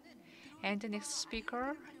 And the next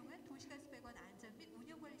speaker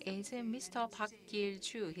is Mr. Park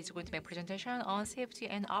Gil-ju. He's going to make a presentation on safety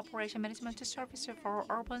and operation management service for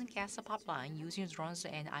urban gas pipeline using drones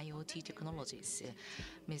and IoT technologies.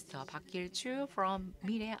 Mr. Park Gil-ju from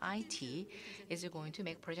Mire IT is going to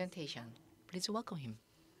make a presentation. Please welcome him.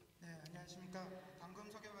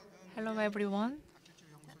 Hello, everyone.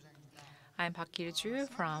 I'm Park Gil-ju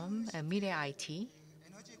from Mire IT.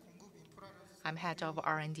 I'm head of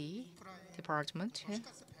R&D department.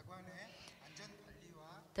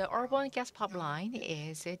 The urban gas pipeline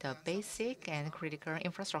is the basic and critical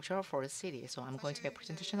infrastructure for the city. So I'm going to make a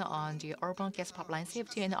presentation on the urban gas pipeline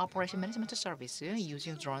safety and operation management service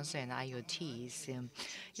using drones and IoTs.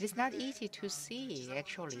 It is not easy to see,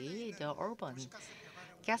 actually, the urban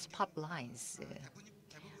gas pipelines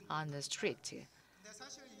on the street.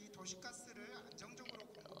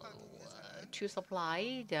 To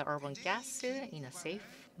supply the urban gas in a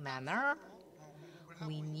safe manner,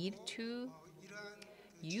 we need to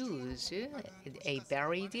use a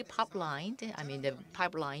buried pipeline, the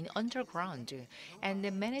pipeline underground.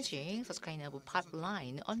 And managing such kind of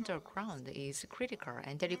pipeline underground is critical,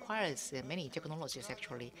 and that requires many technologies,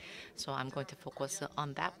 actually. So I'm going to focus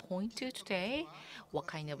on that point today, what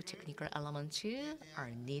kind of technical elements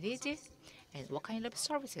are needed, and what kind of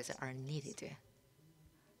services are needed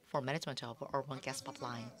for management of urban gas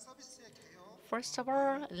pipeline. First of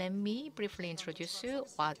all, let me briefly introduce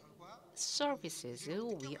what services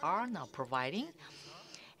we are now providing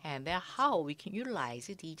and how we can utilize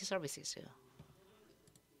these services.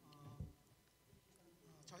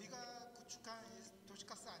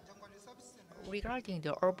 Regarding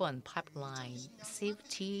the urban pipeline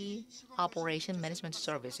safety operation management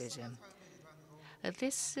services,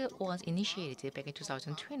 this was initiated back in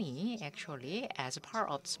 2020, actually, as part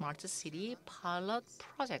of the Smart City pilot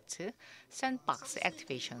project sandbox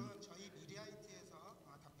activation.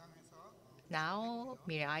 Now,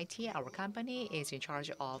 Miri IT, our company, is in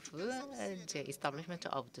charge of the establishment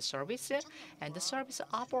of the service, and the service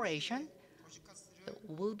operation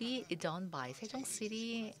will be done by Sejong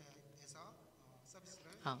City.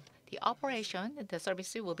 The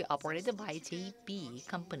service will be operated by JB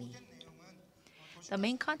company. The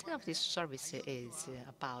main content of this service is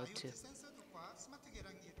about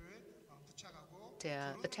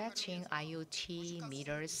the attaching IoT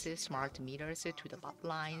meters, smart meters to the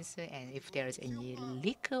pipelines, and if there is any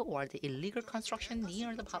leak or the illegal construction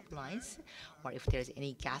near the pipelines, or if there is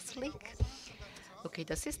any gas leak, okay,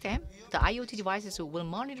 the IoT devices will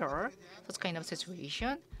monitor such kind of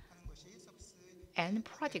situation and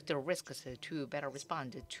predict the risks to better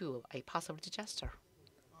respond to a possible disaster.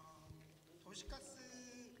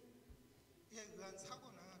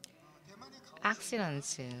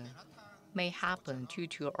 Accidents may happen due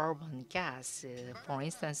to urban gas, for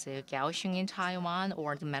instance, Kaohsiung in Taiwan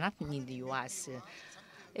or the Manhattan in the US.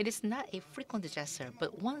 It is not a frequent disaster,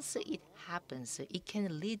 but once it happens, it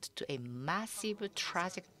can lead to a massive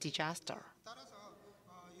tragic disaster.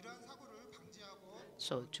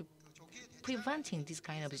 So to preventing these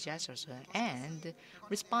kind of disasters and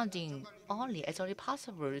responding only as early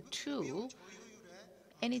possible to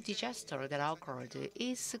any disaster that occurred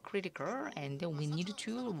is critical, and we need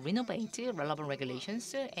to renovate relevant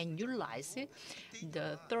regulations and utilize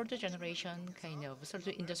the third generation kind of third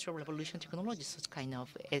industrial revolution technologies,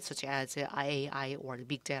 such as AI or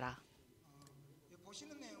big data.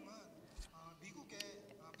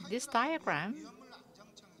 This diagram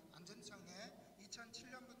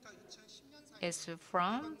is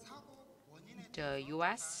from the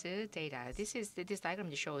US data. This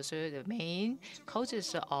diagram shows the main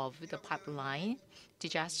causes of the pipeline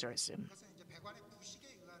disasters.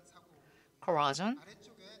 Corrosion,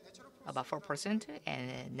 about 4%,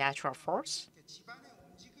 and natural force,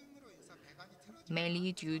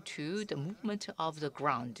 mainly due to the movement of the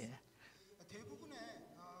ground.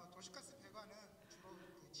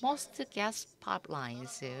 Most gas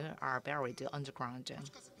pipelines are buried underground.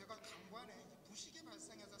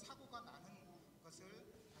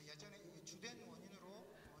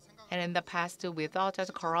 And in the past, we thought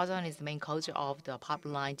that corrosion is the main cause of the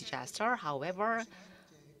pipeline disaster. However,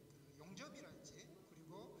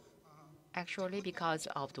 actually, because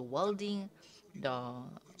of the welding, the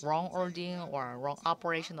wrong welding or wrong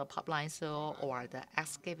operation of pipelines or the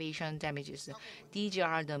excavation damages, these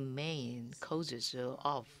are the main causes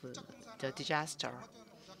of the disaster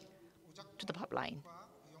to the pipeline.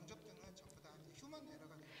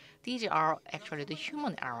 These are actually the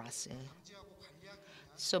human errors.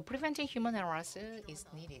 So preventing human errors is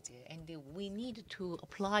needed, and we need to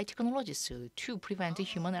apply technologies to prevent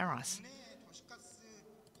human errors.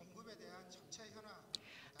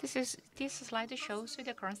 This slide shows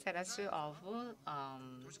the current status of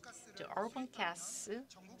the urban gas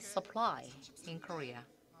supply in Korea.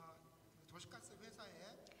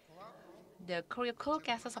 The Korea Coal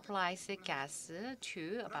Gas supplies gas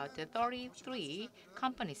to about 33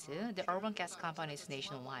 companies, the urban gas companies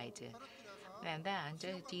nationwide. And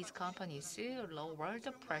then these companies lower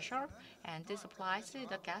the pressure and supplies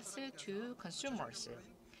the gas to consumers.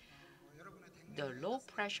 The low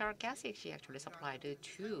pressure gas is actually supplied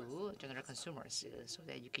to general consumers so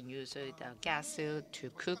that you can use the gas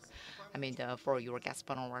to cook, for your gas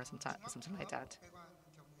burner or something like that.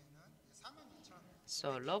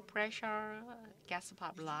 So low pressure gas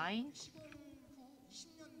pipeline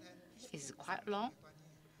is quite long,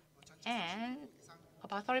 and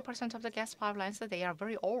about 30% of the gas pipelines, they are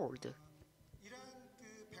very old.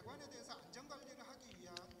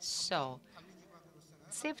 So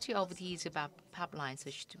safety of these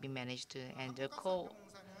pipelines should be managed, and the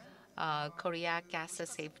Korea Gas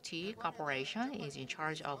Safety Corporation is in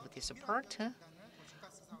charge of the support.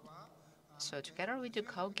 So together with the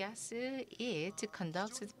Coal Gas, it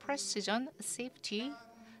conducts precision safety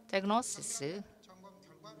diagnosis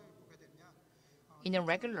in a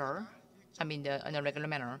regular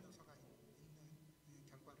manner.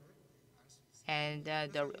 And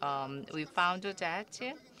we found that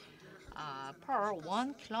per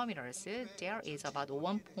 1 kilometer, there is about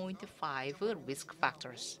 1.5 risk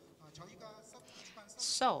factors.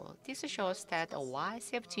 So this shows that why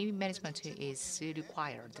safety management is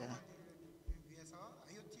required.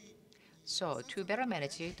 So to better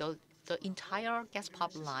manage the entire gas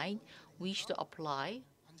pipeline, we should apply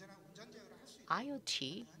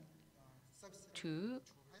IoT to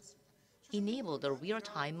enable the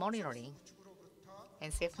real-time monitoring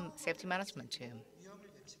and safety management.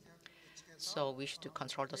 So we should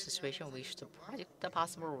control the situation, we should predict the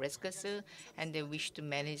possible risks, and then we should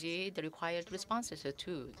manage the required responses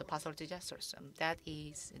to the possible disasters.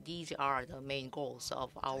 These are the main goals of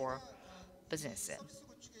our business.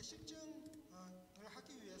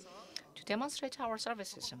 To demonstrate our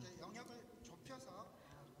services,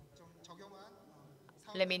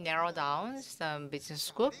 let me narrow down some business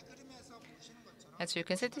scope. As you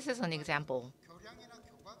can see, this is an example.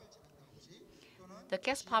 The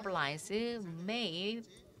gas pipelines may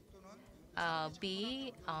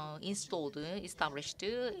be established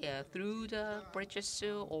through the bridges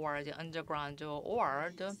or the underground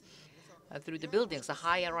or through the buildings, the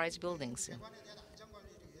high-rise buildings.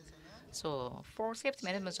 So for safety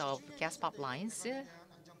management of gas pipelines,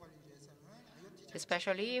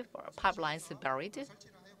 especially for pipelines buried,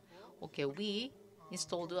 we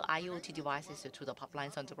installed IoT devices to the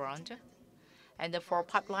pipelines underground. And for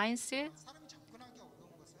pipelines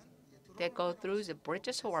that go through the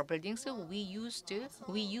bridges or buildings, we use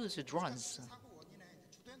drones.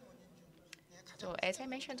 So as I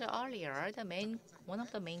mentioned earlier, one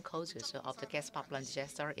of the main causes of the gas pipeline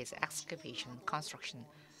disaster is excavation, construction.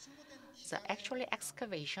 So actually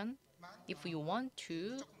excavation, if you want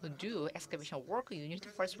to do excavation work, you need to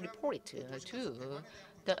first report it to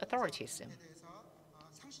the authorities.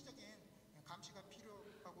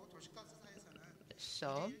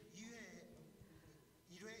 So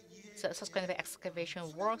such kind of excavation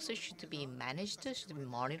works should be managed, should be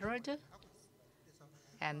monitored,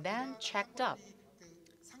 and then checked up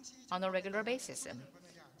on a regular basis.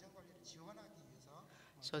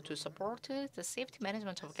 So to support the safety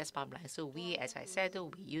management of gas pipelines, we, as I said,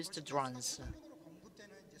 we used drones.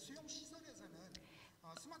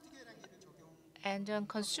 And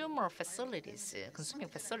consuming facilities,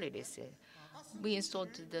 we installed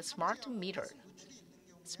the smart meter.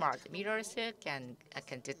 Smart meters can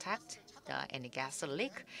detect any gas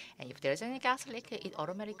leak, and if there's any gas leak, it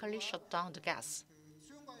automatically shuts down the gas.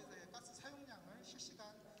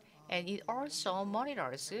 And it also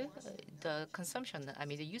monitors the consumption,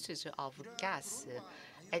 the usage of gas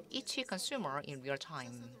at each consumer in real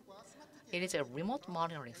time. It is a remote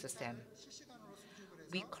monitoring system.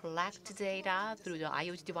 We collect data through the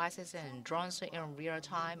IoT devices and drones in real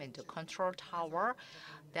time, and the control tower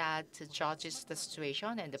that judges the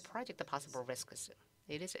situation and predict the possible risks.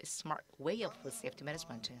 It is a smart way of safety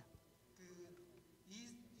management.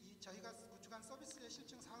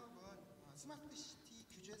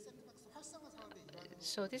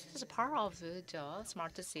 So this is a part of the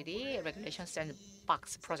Smart City Regulation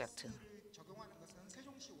Sandbox project.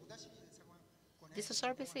 This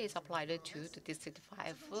service is applied to the District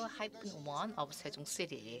 5-1 of Sejong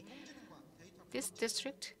City. This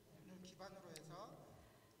district,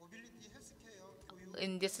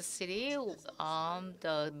 in this city,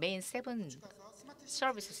 the main 7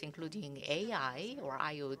 services, including AI or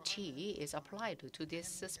IoT, is applied to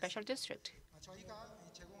this special district.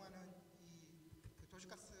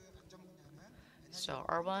 So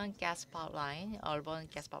urban gas pipeline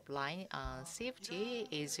safety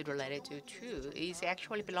is related to, it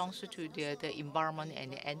actually belongs to the environment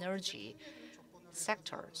and energy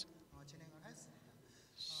sectors.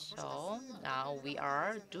 So now we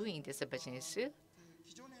are doing this business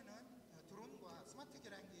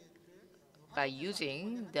by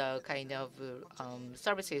using the kind of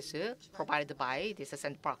services provided by this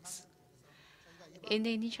sandbox. In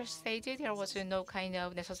the initial stage, there was no kind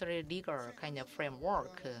of necessary legal kind of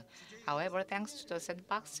framework. However, thanks to the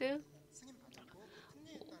sandbox,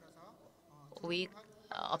 we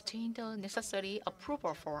obtained the necessary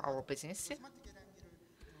approval for our business.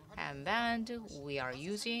 And then we are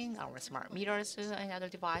using our smart meters and other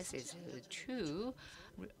devices to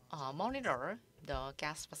monitor the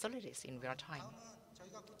gas facilities in real time.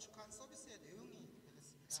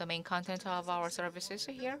 So main content of our services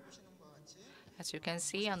here. As you can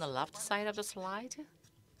see on the left side of the slide,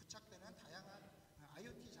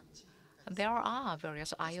 there are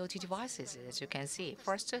various IoT devices, as you can see.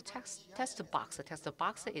 First, test box. The test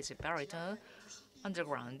box is buried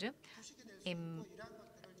underground,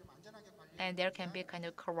 and there can be a kind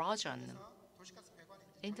of corrosion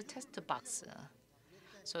in the test box.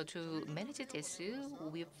 So to manage this,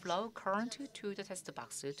 we flow current to the test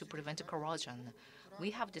box to prevent corrosion. We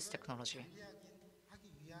have this technology.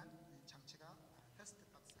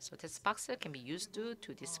 So this box can be used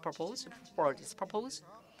for this purpose,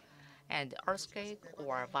 and earthquake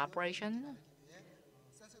or vibration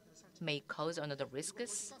may cause another risk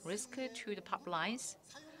to the pipelines.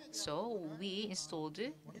 So we installed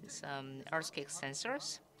some earthquake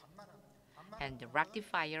sensors and the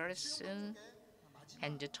rectifiers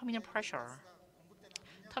and the terminal pressure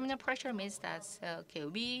Terminal pressure means that okay,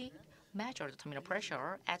 we measure the terminal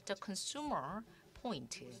pressure at the consumer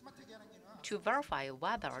point to verify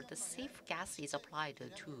whether the safe gas is applied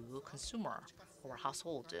to consumer or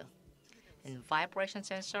household. And vibration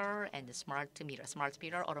sensor and the smart meter. Smart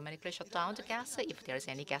meter automatically shut down the gas if there's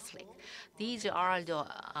any gas leak. These are the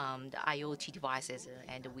IoT devices,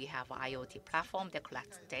 and we have IoT platform that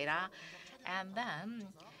collects data, and then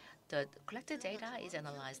the collected data is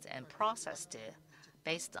analyzed and processed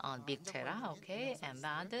based on big data, okay, and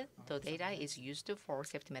then the data is used for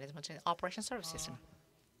safety management and operation services.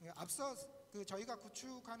 앞서 저희가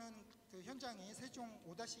구축하는 현장이 세종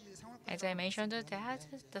 5-2 상황 As I mentioned, that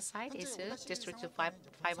the site is District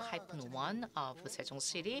 5-1 of Sejong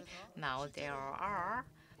City. Now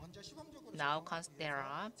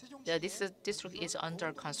this district is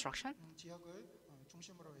under construction. 지역을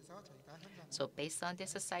중심으로 해서 저희가 현장을 So based on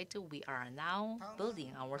this site, we are now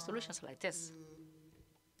building our solutions like this.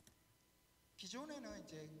 기존에는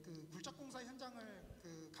이제 굴착공사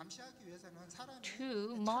현장을 감시하기 위해서는 사람이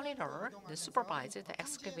To monitor the supervise the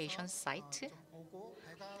excavation site, 오고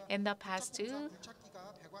배가 in the past,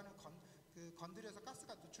 굴착기가 배관을 건드려서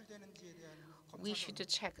가스가 노출되는지에 대한 we should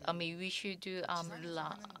check.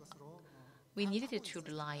 We needed to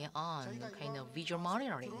rely on kind of visual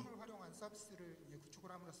monitoring 드론을 활용한 서비스를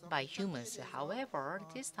구축을 함으로써 by humans. However,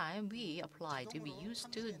 this time we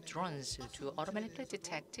used drones to automatically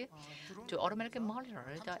detect, to automatically monitor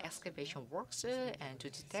the excavation works and to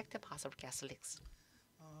detect the possible gas leaks.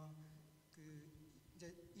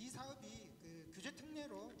 이제 이 사업이 규제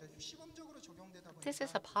특례로 시범적으로 적용되다 보니까 This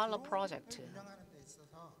is a pilot project. 운영하는 데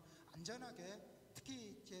있어서 안전하게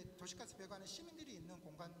특히 이제 도시가스 배관에 시민들이 있는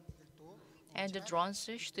공간들도 And the drones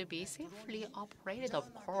should be safely operated,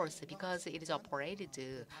 of course, because it is operated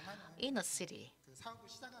in a city. 사업을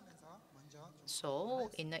시작하면서 먼저 So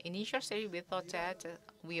in the initial stage, we thought that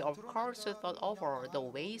we of course thought over the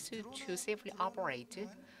ways to safely operate,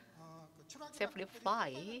 safely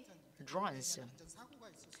fly drones. 사고가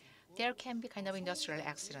있을 수 있고 There can be kind of industrial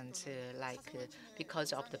accidents, like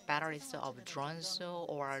because of the batteries of drones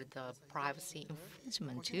or the privacy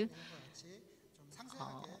infringement, 같이 좀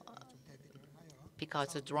상세하게 좀 대비를 하여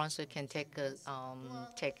because the drones can take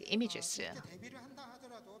images. 이렇게 대비를 한다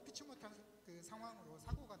하더라도 피치 못한 상황으로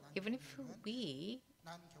사고가 Even if we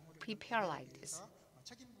난 경우를 prepare like this,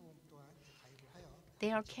 책임 보험 또한 가입을 하여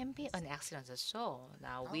there can be an accident. So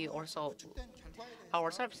now we also, 구축된 결과에 대해서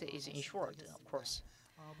our service is insured, of course.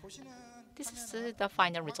 보시는 This is the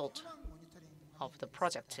final result of the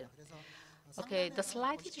project. 그래서 Okay, the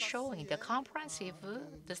slide is showing the comprehensive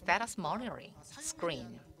the status monitoring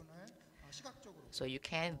screen. 부분을 시각적으로 So you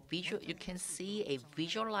can see a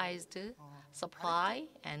visualized supply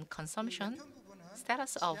and consumption 부분은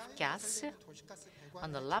status of gas 도시가스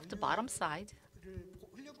on the left bottom side. 배관을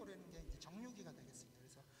흘려보내는 게 이제 정류기가 되겠습니다.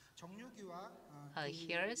 그래서 정류기와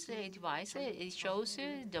Here's a device. It shows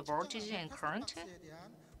the voltage and current. 에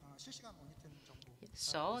대한 실시간 모니터링 정보.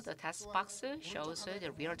 So the test box shows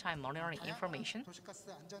the real-time monitoring information.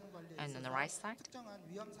 도시가스 안전 관리에 And on the 있어서 right side, 특정한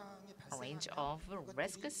위험 사항이 a range 발생하면 of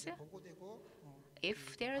risks. 보고되고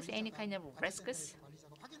If there is any kind of risks,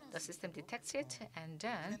 관리자가 확인할 the 수 system detects it, and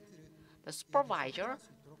then 있도록 the supervisor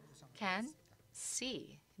구성. can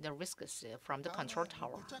see the risks from the control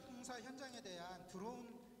tower. 굴착공사 현장에 대한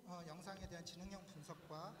드론 영상에 대한 지능형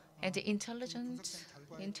분석과 And the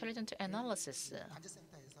intelligent analysis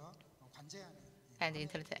관제센터에서 관제하는 and the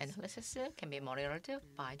intelligent analysis can be monitored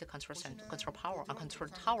by the control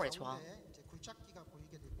tower as well. 이제 굴착기가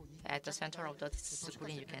보이게 되고 이 At the center of the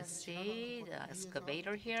screen, you can see the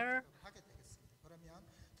excavator here. 하게 되겠습니다. 그러면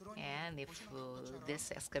드론이 And if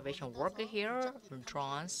this excavation work here,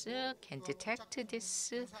 drones can detect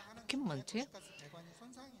this equipment. 도시가스 배관이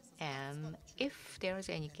손상이 있어서 And if there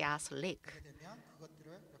is any gas leak 되면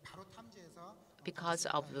그것들을 바로 탐지해서 because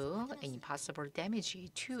of any possible damage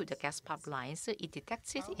to the gas pipelines, it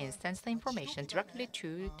detects it and sends the information directly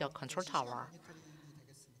to the control tower. 모니터링이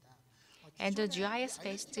되겠습니다. And the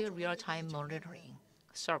GIS-based real-time monitoring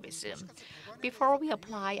service. Before we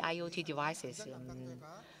apply IoT devices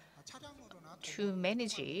차량으로나 to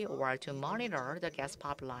manage or to monitor the gas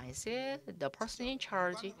pipelines, the person in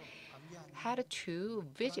charge had to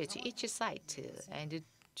visit each site and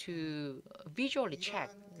to visually check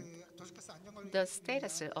the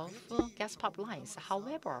status of gas pipelines.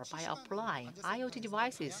 However, by applying IoT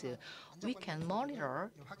devices, we can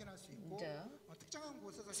monitor the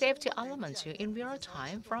safety elements in real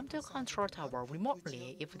time from the control tower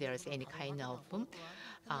remotely if there is any kind of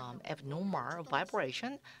abnormal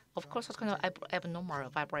vibration. Of course, what kind of abnormal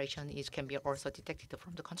vibration can be also detected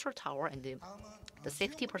from the control tower, and the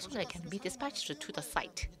safety personnel can be dispatched to the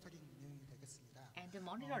site. And the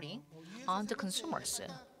monitoring on the consumers,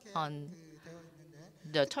 on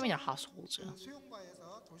the terminal households.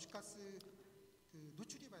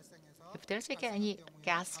 If there's any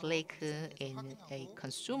gas leak in a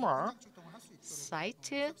consumer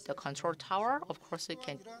site, the control tower, of course, it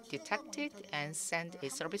can detect it and send a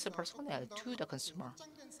service personnel to the consumer.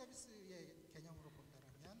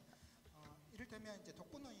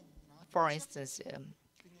 For instance,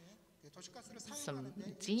 some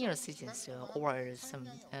senior citizens or some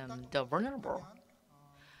the vulnerable.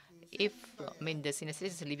 If the senior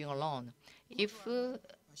citizens living alone, if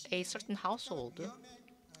a certain household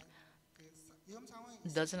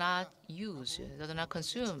does not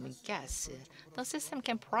consume gas, the system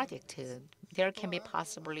can predict there can be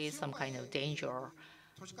possibly some kind of danger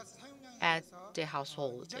at the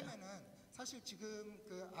household.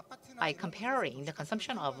 By comparing the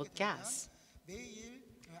consumption of gas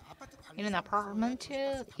in an apartment,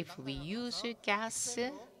 if we use gas,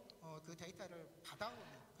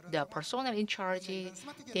 the personnel in charge,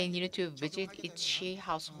 they need to visit each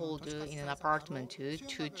household in an apartment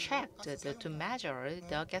to check, to measure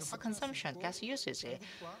the gas consumption, gas usage.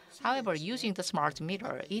 However, using the smart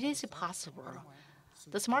meter, it is possible.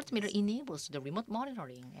 The smart meter enables the remote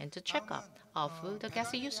monitoring and the checkup of the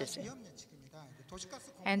gas usage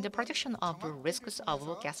and the protection of risks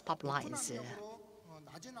of gas pipelines.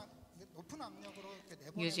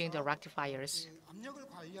 Using the rectifiers,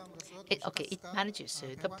 it manages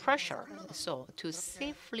the pressure, so to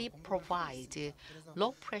safely provide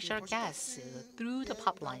low pressure gas through the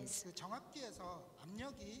pipelines.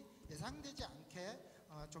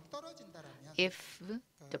 If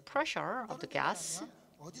the pressure of the gas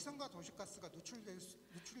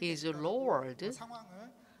is lowered,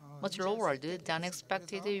 much lower than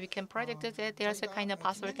expected, we can predict that there's a kind of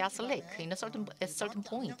possible gas leak in a certain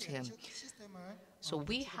point. So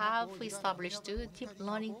we have established a deep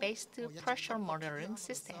learning-based pressure monitoring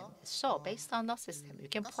system. So based on the system, we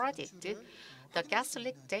can predict the gas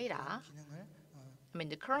leak data,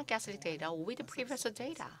 the current gas leak data with the previous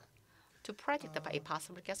data to predict a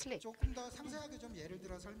possible gas leak.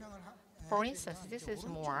 For instance, this is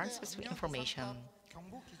more specific information.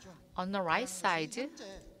 On the right side,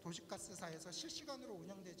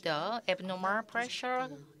 the abnormal pressure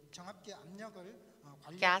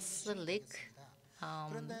gas leak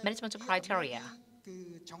management criteria.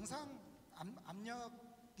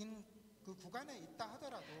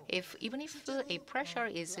 Even if a pressure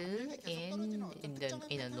is in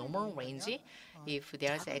a normal range, if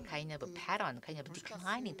there's a kind of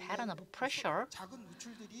declining pattern of pressure,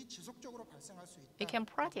 we can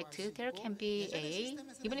predict there can be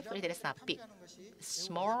even if there is not big,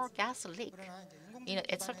 small gas leak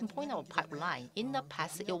at certain point of pipeline. In the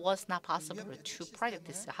past, it was not possible to predict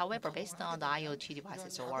this. However, based on the IoT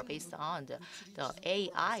devices or based on the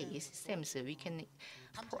AI systems, we can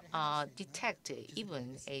detect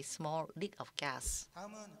even a small leak of gas.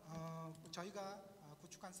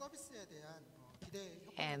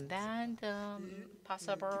 And then the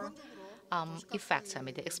possible effects,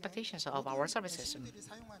 the expectations of our services.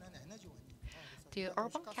 The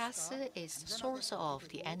urban gas is the source of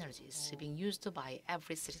the energies being used by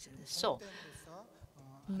every citizen. So,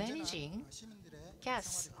 managing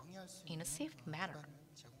gas in a safe manner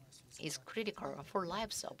is critical for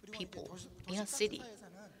lives of people in a city.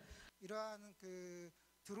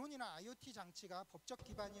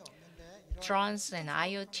 Drones and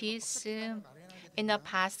IoTs, in the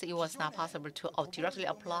past, it was not possible to directly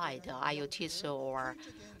apply the IoTs or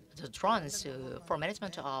the drones for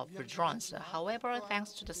management of the drones. However,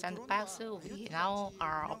 thanks to the sandbags, we now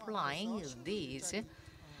are applying these.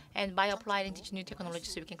 And by applying these new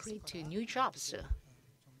technologies, we can create new jobs.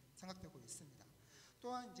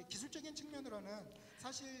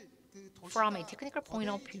 From a technical point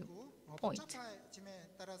of view,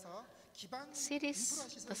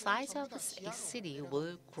 cities, the size of a city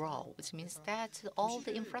will grow, which means that all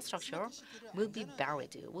the infrastructure will be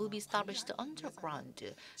buried, will be established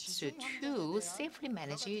underground. So to safely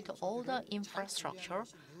manage all the infrastructure,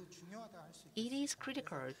 it is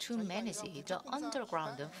critical to manage the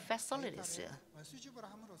underground facilities.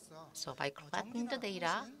 So by collecting the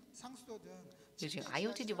data using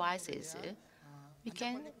IoT devices, We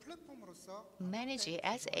can 안전관리 플랫폼으로서 manage it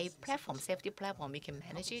as a platform, safety platform. We can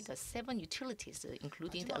manage the 7 utilities,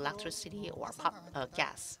 including the electricity or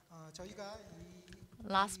gas. 저희가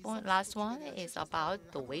Last one is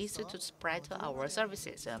about the ways to spread our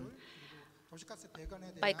services. 도시가스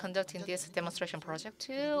배관에 By 대한 conducting this demonstration project,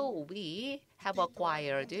 we have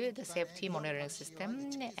acquired the safety monitoring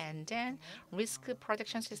system and then risk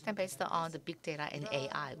protection system based on the big data and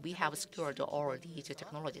AI. We have secured all these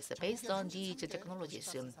technologies. Based on these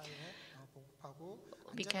technologies,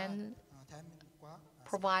 we can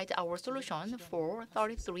provide our solution for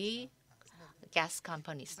 33 gas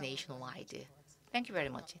companies nationwide. Thank you very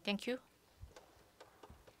much. Thank you.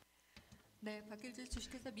 네, 박길주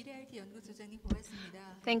주식회사 미래IT 연구소장님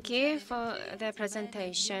고맙습니다. Thank you for the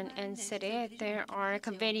presentation. In city, there are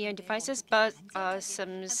convenient devices, but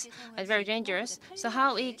some are very dangerous. So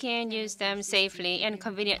how we can use them safely and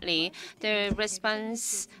conveniently? The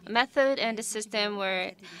response method and the system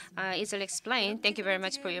were easily explained. Thank you very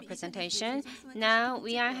much for your presentation. Now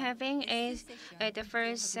we are having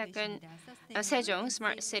the second SEJONG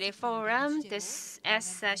Smart City Forum. This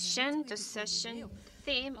session, the session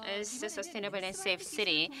theme is the sustainable and safe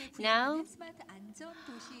city. Now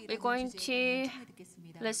we're going to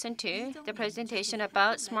listen to the presentation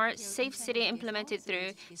about smart safe city implemented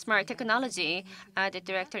through smart technology. The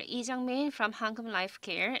director Lee Jung-min from Hangum Life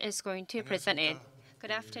Care is going to present it. Good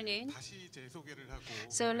afternoon.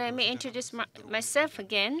 So let me introduce myself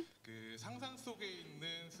again.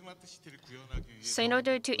 So in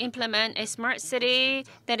order to implement a smart city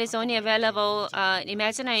that is only available in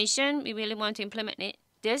imagination, we really want to implement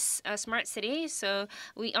this smart city. So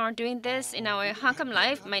we are doing this in our Hangum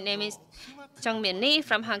Life. My name is Jung-min Lee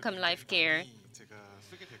from Hangum Life Care.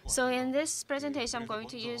 So in this presentation, I'm going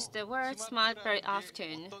to use the word smart very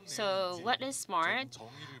often. So what is smart?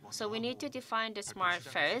 So we need to define the smart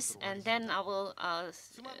first, and then I will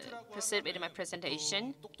proceed with my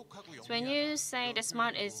presentation. So when you say the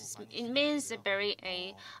smart is, it means you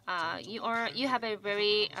have a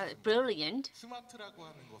very brilliant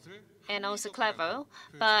and also clever.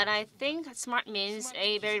 But I think smart means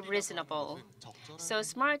a very reasonable. So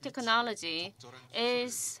smart technology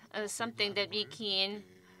is something that we can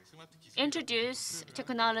introduce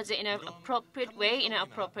technology in an appropriate way in an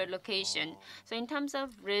appropriate location. So in terms of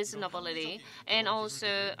reasonability and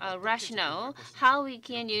also rational, how we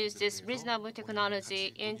can use this reasonable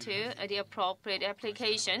technology into the appropriate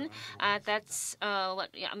application, that's what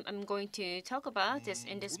I'm going to talk about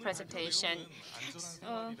in this presentation.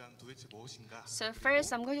 So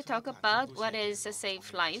first, I'm going to talk about what is a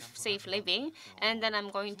safe life, safe living, and then I'm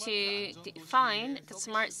going to define the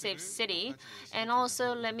smart safe city, and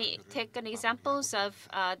also let me take an examples of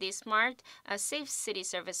the smart safe city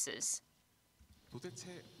services.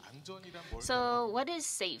 So what is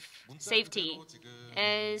safe? Safety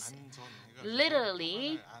is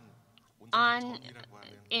literally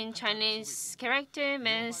in Chinese character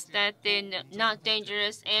means that they're not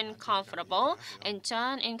dangerous and comfortable, and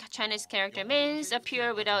John in Chinese character means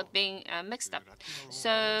pure without being mixed up.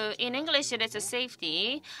 So in English it is a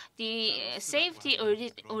safety. The safety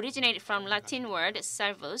originated from Latin word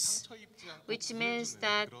salvus, which means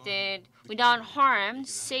that without harm,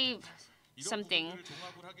 save something.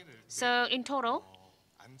 So in total,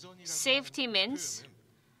 safety means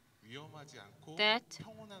that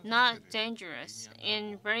not dangerous,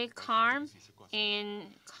 in very calm, in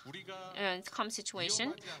calm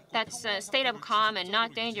situation. That's a state of calm and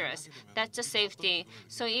not dangerous. That's a safety.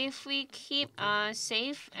 So if we keep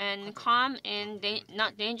safe and calm and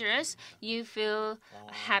not dangerous, you feel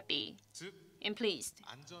happy and pleased.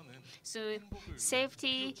 So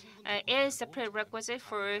safety is a prerequisite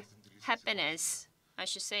for happiness, I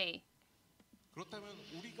should say.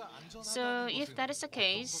 So if that is the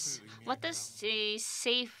case, what does the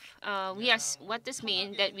safe what does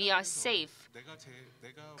mean that we are safe?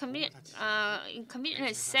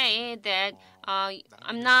 Conveniently say that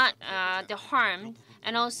I'm not harmed,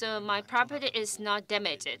 and also my property is not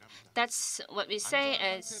damaged. That's what we say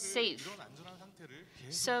as safe.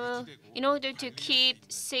 So in order to keep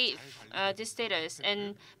safe the status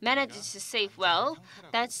and manage the safe well,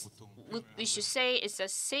 that's what we should say is a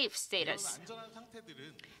safe status.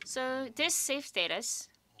 So this safe status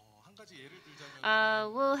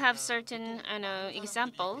will have certain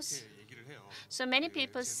examples. So many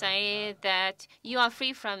people say that you are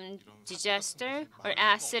free from disaster or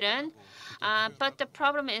accident, but the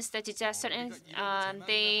problem is that disaster and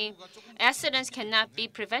the accidents cannot be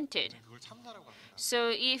prevented.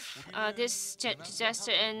 So if this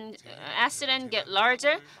disaster and accident get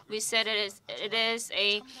larger, we said it is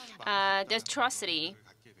a atrocity.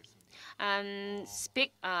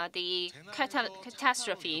 speak the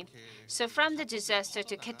catastrophe. So from the disaster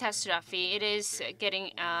to catastrophe, it is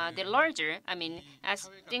getting the larger. I mean, as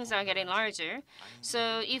things are getting larger.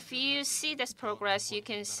 So if you see this progress, you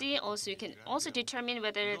can determine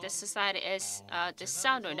whether the society is the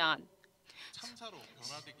sound or not.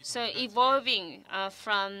 So evolving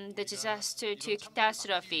from the disaster to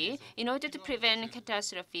catastrophe, in order to prevent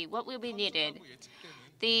catastrophe, what will be needed?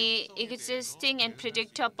 The existing and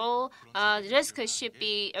predictable risks should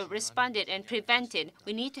be responded and prevented.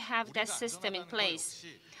 We need to have that system in place.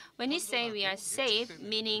 When we say we are safe,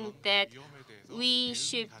 meaning that we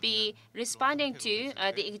should be responding to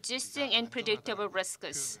the existing and predictable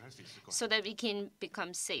risks so that we can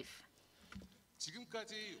become safe.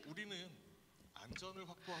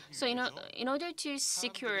 So in order to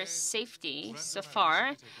secure safety so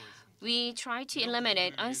far, we try to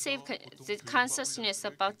eliminate the consciousness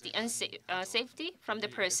about the safety from the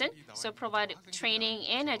person. So provide training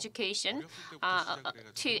and education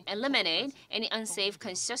to eliminate any unsafe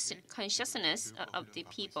consciousness of the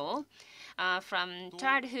people from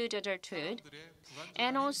childhood to adulthood.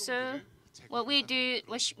 And also, what we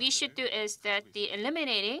should do is that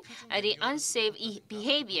eliminating the unsafe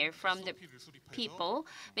behavior from the people.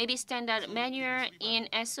 Maybe standard manual in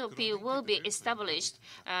SOP will be established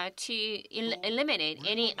to eliminate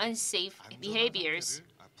any unsafe behaviors.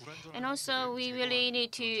 And also, we really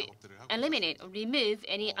need to eliminate or remove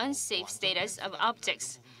any unsafe status of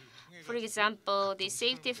objects. For example, the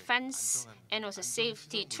safety fence and also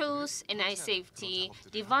safety tools and safety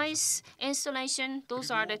device installation. Those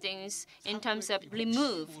are the things in terms of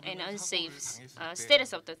remove an unsafe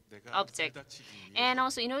status of the object. And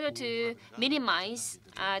also in order to minimize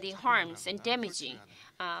the harms and damaging,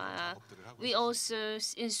 we also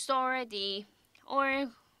install or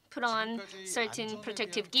put on certain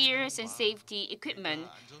protective gears and safety equipment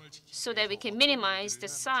so that we can minimize the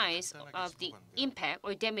size of the impact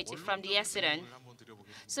or damage from the accident.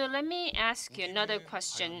 So let me ask you another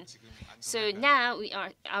question. So now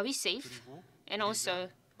are we safe? And also,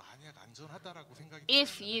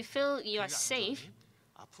 if you feel you are safe,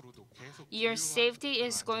 your safety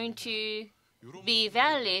is going to be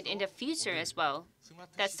valid in the future as well.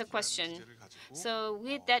 That's the question. So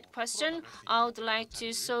with that question, I would like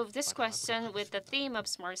to solve this question with the theme of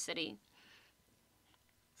smart city.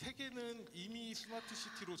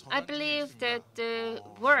 I believe that the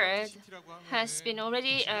world has been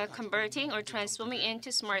already converting or transforming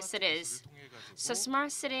into smart cities. So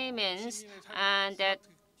smart city means that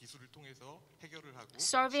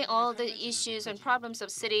solving all the issues and problems of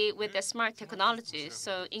city with the smart technology,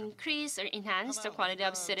 so increase or enhance the quality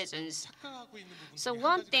of citizens. So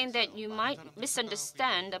one thing that you might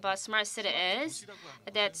misunderstand about smart city is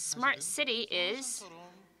that smart city is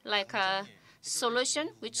like a solution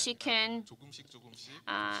which you can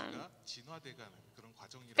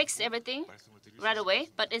fix everything right away,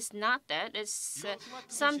 but it's not that. It's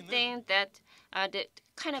something that the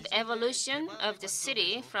kind of evolution of the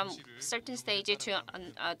city from certain stage to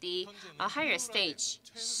the higher stage.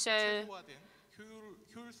 So,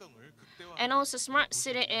 and also smart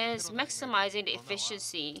city is maximizing the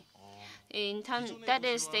efficiency. That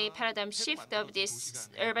is the paradigm shift of this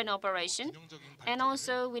urban operation. And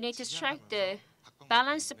also we need to strike the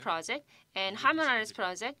balanced project and harmonized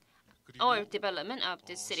project or development of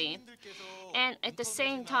the city. And at the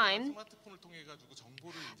same time,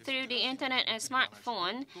 through the internet and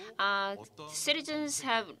smartphone, citizens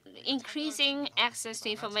have increasing access to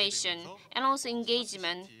information and also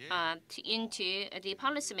engagement into the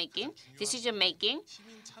policy making, decision making.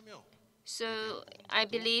 So I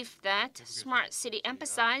believe that smart city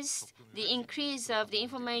emphasized the increase of the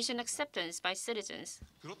information acceptance by citizens.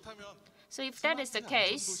 So if that is the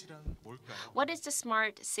case, what is the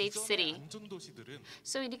smart safe city?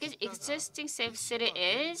 So the existing safe city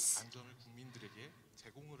is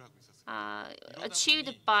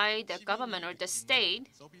achieved by the government or the state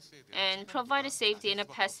and provided safety in a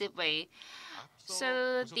passive way.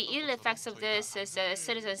 So the ill effects of this is that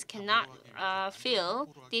citizens cannot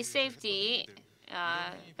feel the safety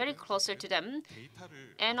very closer to them.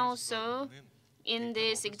 And also, in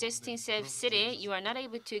this existing safe city, you are not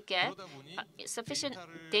able to get sufficient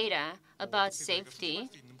data about safety.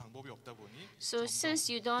 So since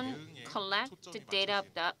you don't collect the data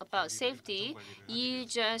about safety, you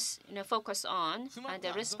just focus on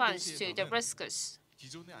the response to the risks.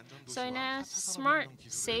 So in a smart,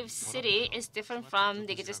 safe city is different from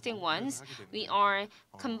the existing ones. We are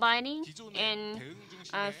combining and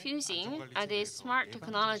fusing the smart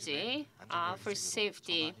technology for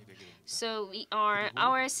safety. So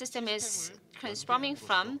our system is transforming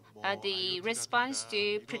from the response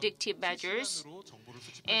to predictive measures.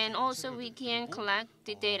 And also we can collect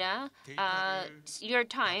the data real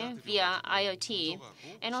time via IoT,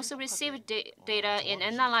 and also receive data and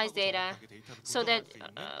analyze data so that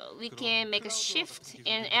we can make a shift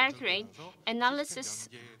in accurate analysis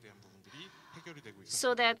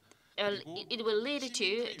so that it will lead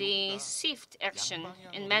to the swift action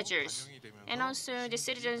and measures. And also the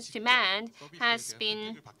citizens' demand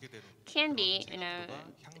can be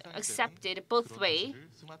accepted both way,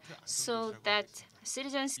 so that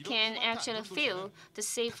citizens can actually feel the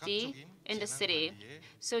safety in the city.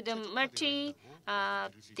 So the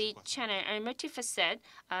multifaceted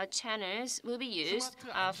channels will be used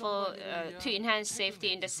to enhance safety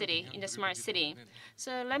in the city, in the smart city.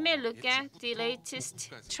 So let me look at the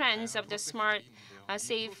latest trends of the smart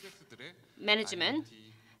safe management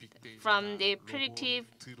from the predictive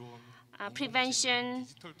prevention,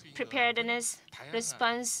 preparedness,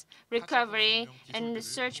 response, recovery, and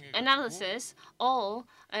research analysis. All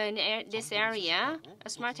in this area,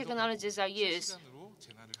 smart technologies are used.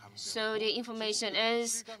 So the information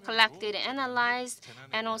is collected and analyzed,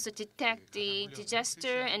 and also detect the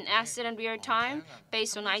disaster and accident real time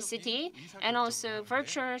based on ICT, and also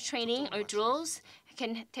virtual training or drills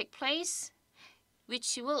can take place,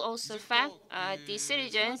 which will also affect the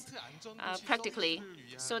citizens practically,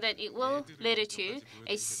 so that it will lead to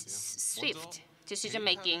a swift decision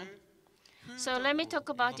making. So let me talk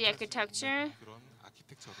about the architecture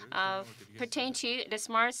pertaining to the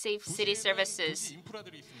smart safe city services.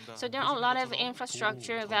 So there are a lot of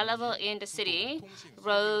infrastructure available in the city: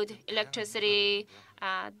 road, electricity,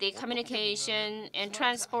 the communication and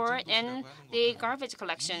transport, and the garbage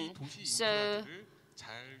collection. So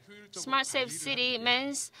smart safe city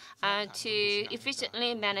means to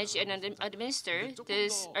efficiently manage and administer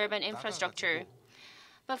this urban infrastructure.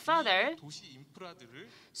 But further,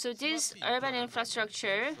 so this urban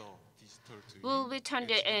infrastructure will be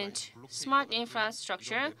turned into smart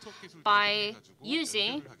infrastructure by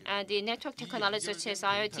using the network technology such as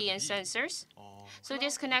IoT and sensors. So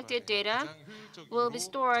this connected data will be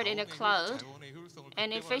stored in the cloud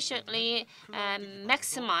and efficiently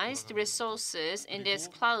maximize the resources in this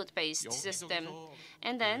cloud-based system.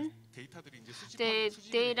 And then the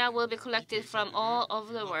data will be collected from all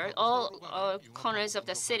over the world, all corners of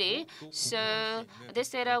the city. So this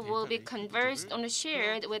data will be conversed and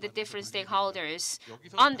shared with the different stakeholders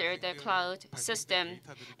under the cloud system.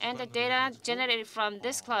 And the data generated from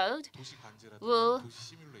this cloud will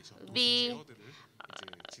be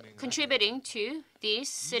contributing to the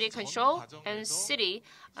city control and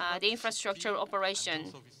the infrastructure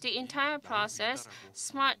operation. The entire process,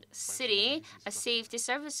 smart city safety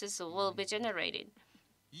services will be generated.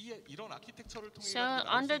 So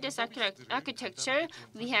under this architecture,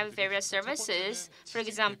 we have various services. For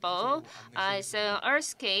example,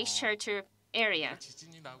 earthquake shelter area.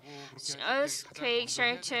 Earthquake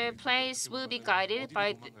shelter place will be guided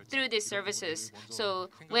through these services. So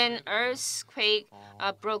when earthquake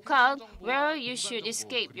broke out, where you should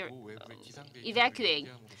evacuate.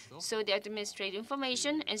 So the administrative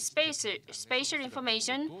information and spatial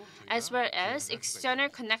information, as well as external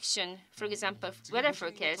connection, for example, weather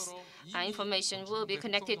forecast information will be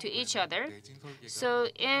connected to each other. So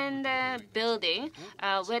in the building,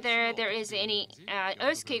 whether there is any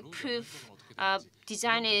earthquake-proof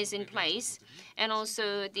design is in place, and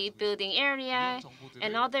also the building area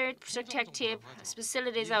and other protective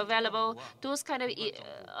facilities are available. Those kind of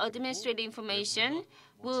administrative information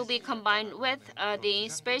will be combined with the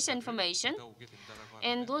spatial information,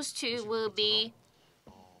 and those two will be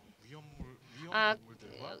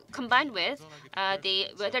combined with the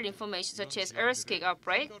weather information such as earthquake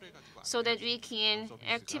outbreak, so that we can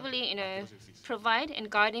actively provide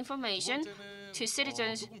and guide information to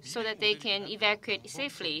citizens so that they can evacuate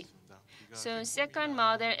safely. So second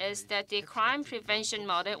model is that the crime prevention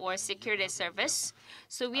model or security service.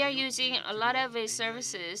 So we are using a lot of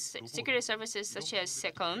services, security services such as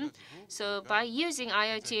SEJONG. So by using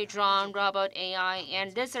IoT, drone, robot, AI,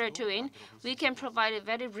 and digital twin, we can provide a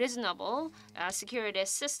very reasonable security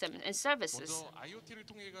system and services.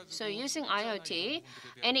 So using IoT,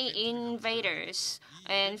 any invaders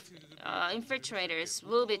and infiltrators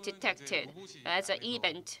will be detected as an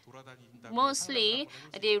event. Mostly,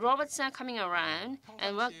 the robots are coming around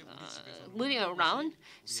and moving around.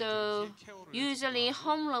 So usually,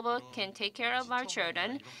 home robot can take care of our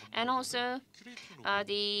children, and also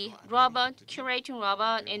the curating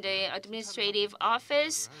robot in the administrative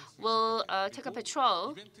office will take a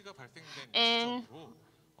patrol and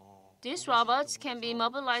these robots can be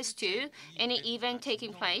mobilized to any event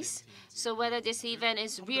taking place. So whether this event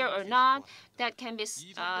is real or not, that can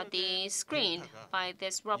be screened by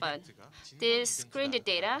this robot. This screened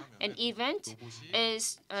data, an event,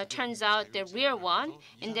 turns out the real one.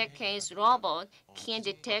 In that case, robot can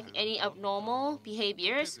detect any abnormal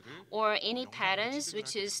behaviors or any patterns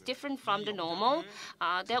which is different from the normal.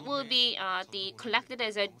 That will be collected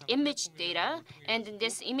as an image data, and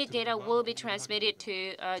this image data will be transmitted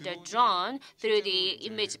to the drone through the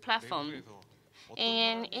image platform.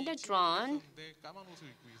 And in the drone,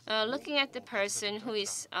 looking at the person who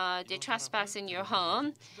is trespassing your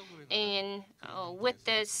home, and with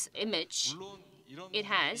this image it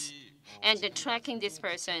has, and tracking this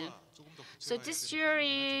person. So this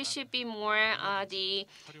jury should be more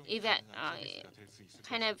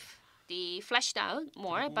kind of fleshed out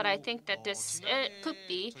more, but I think that this could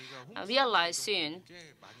be realized soon.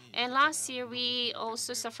 And last year, we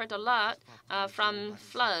also suffered a lot from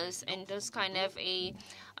floods and those kind of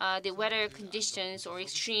the weather conditions or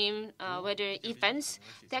extreme weather events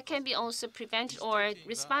that can be also prevented or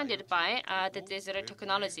responded by the digital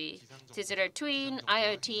technology. Digital twin,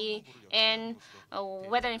 IoT, and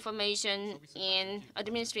weather information and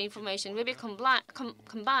administrative information will be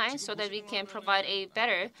combined so that we can provide a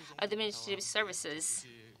better administrative services.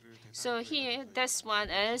 So here, this one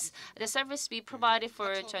is the service we provided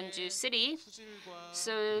for Jeonju City.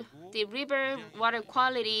 So the river water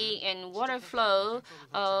quality and water flow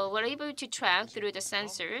were able to track through the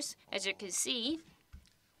sensors. As you can see,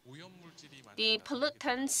 the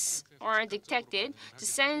pollutants are detected. The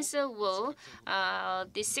sensor will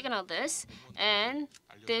signal this, and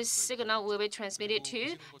this signal will be transmitted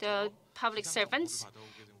to the public servants.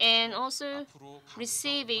 And also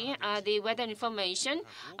receiving the weather information,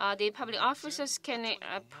 the public officers can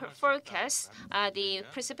forecast the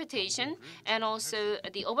precipitation, and also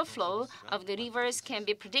the overflow of the rivers can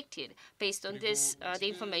be predicted based on this the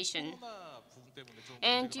information.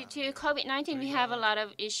 And due to COVID-19, we have a lot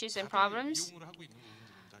of issues and problems.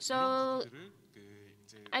 So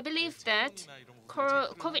I believe that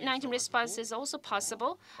COVID-19 response is also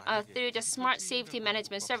possible through the smart safety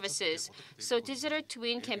management services. So digital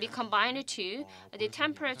twin can be combined to the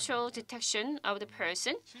temperature detection of the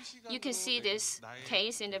person. You can see this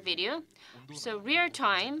case in the video. So real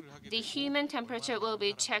time, the human temperature will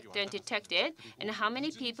be checked and detected, and how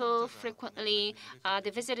many people frequently they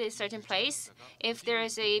visited a certain place. If there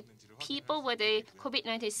is a people with a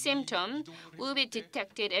COVID-19 symptom, will be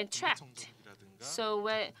detected and tracked. So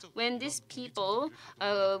when these people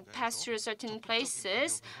pass through certain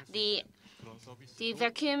places, the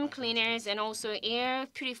vacuum cleaners and also air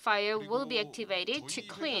purifier will be activated to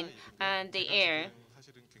clean the air.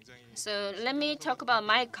 So let me talk about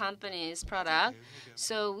my company's product.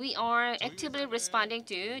 So we are actively responding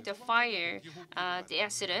to the fire, the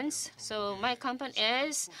accidents. So my company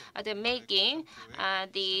is making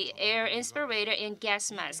the air inspirator and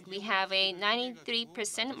gas mask. We have a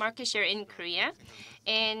 93% market share in Korea,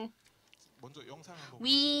 and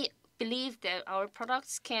we believe that our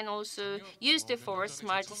products can also use it for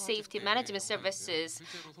smart safety management services.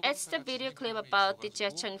 It's the video clip about the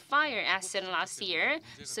Jecheon fire accident last year.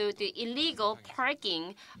 So the illegal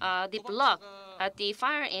parking, the block at the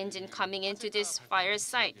fire engine coming into this fire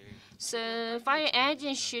site. So fire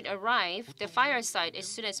engine should arrive the fire site as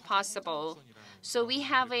soon as possible. So we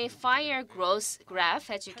have a fire growth graph,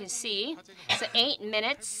 as you can see. So 8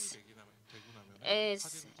 minutes.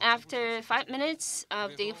 Is after 5 minutes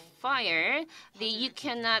of the fire, you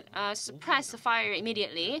cannot suppress the fire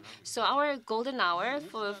immediately. So our golden hour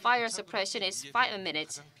for fire suppression is 5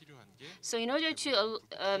 minutes. So in order to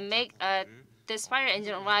make this fire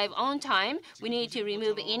engine arrive on time, we need to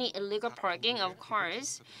remove any illegal parking of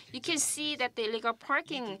cars. You can see that the illegal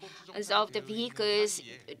parking of the vehicles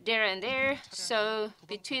there and there. So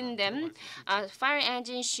between them, fire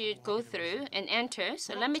engine should go through and enter.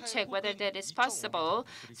 So let me check whether that is possible.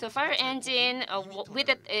 So fire engine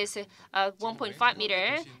width is 1.5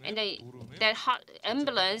 meter, and that hot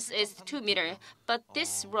ambulance is 2 meter. But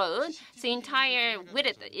this road, the entire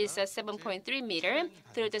width is 7.3 meter.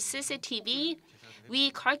 Through the CCTV,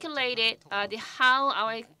 we calculated how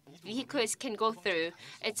our vehicles can go through.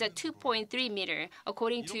 It's a 2.3 meter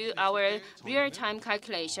according to our real-time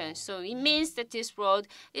calculation. So it means that this road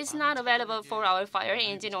is not available for our fire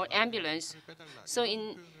engine or ambulance. So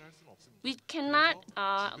we cannot,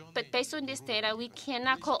 but based on this data, we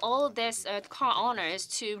cannot call all these car owners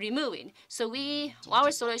to remove it. So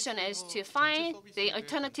our solution is to find the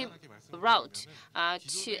alternative route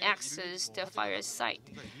to access the fire site.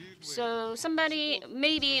 So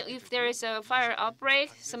maybe if there is a fire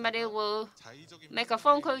outbreak, somebody somebody will make a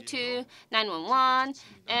phone call to 911,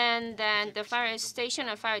 and then the fire station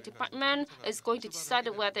or fire department is going to decide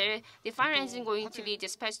whether the fire engine is going to be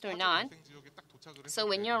dispatched or not. So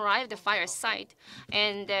when you arrive at the fire site,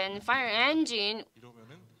 and then fire engine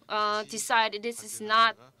decide this is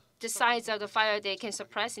not the size of the fire they can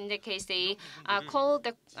suppress. In that case, they call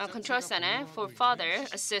the control center for further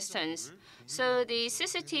assistance. So the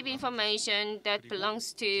CCTV information that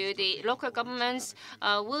belongs to the local governments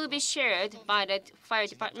will be shared by the fire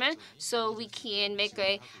department, so we can make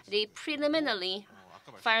the preliminary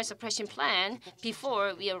fire suppression plan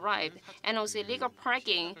before we arrive. And also illegal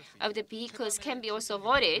parking of the vehicles can be also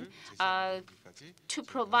avoided to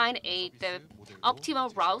provide the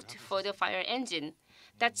optimal route for the fire engine.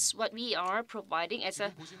 That's what we are providing as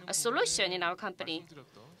a solution in our company.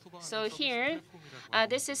 So here,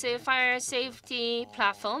 this is a fire safety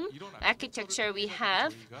platform architecture we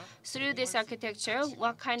have. Through this architecture,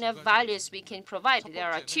 what kind of values we can provide?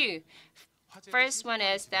 There are two. First one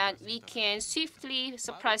is that we can swiftly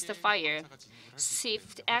suppress the fire.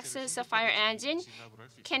 Swift access of fire engine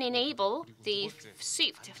can enable the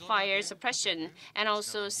swift fire suppression. And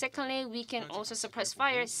also, secondly, we can also suppress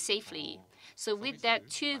fire safely. So with that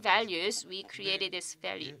two values, we created this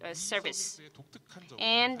service.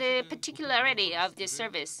 And the particularity of this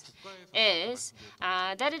service is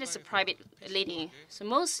that it is a private leading. So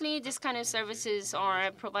mostly this kind of services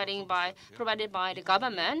are provided by the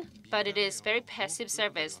government, but it is very passive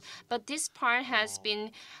service. But this part has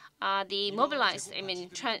been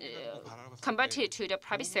converted to the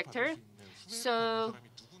private sector. So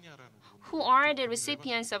who are the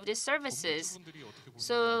recipients of these services?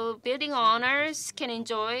 So building owners can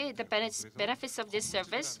enjoy the benefits of this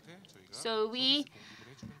service. So we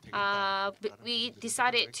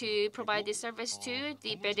decided to provide this service to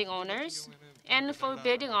the building owners. And for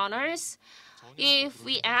building owners, if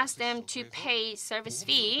we ask them to pay service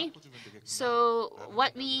fee, so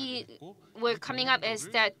what we were coming up is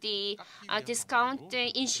that the discount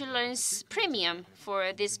the insurance premium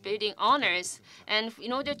for these building owners. And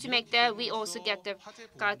in order to make that, we also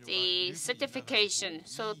got the certification.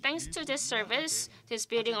 So thanks to this service, these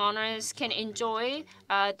building owners can enjoy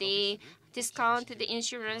the discount the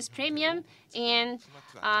insurance premium, and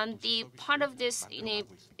the part of this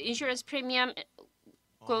insurance premium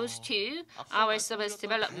goes to our service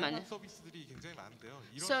development.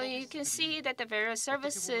 So you can see that the various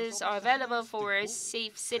services are available for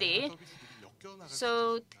Safe City.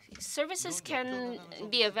 So services can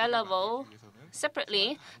be available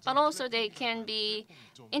separately, but also they can be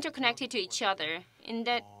interconnected to each other. In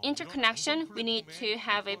that interconnection, we need to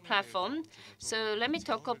have a platform. So let me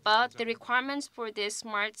talk about the requirements for this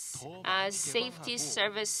smart safety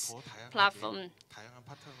service platform.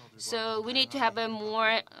 So we need to have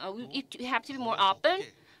we have to be more open.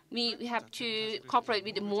 We have to cooperate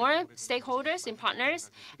with more stakeholders and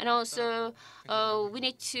partners, and also we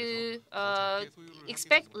need to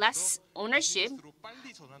expect less ownership,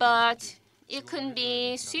 but it can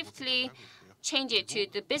be swiftly change it to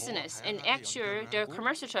the business and actual the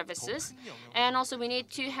commercial services. And also we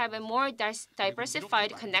need to have a more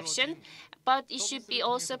diversified connection, but it should be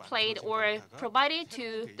also played or provided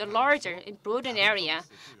to the larger and broadened area.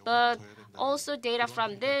 But also data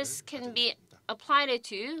from this can be applied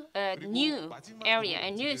to a new area,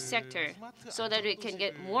 a new sector, so that we can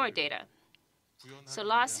get more data. So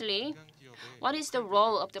lastly, what is the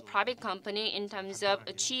role of the private company in terms of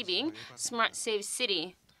achieving smart safe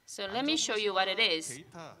city? So let me show you what it is.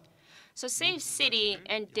 So safe city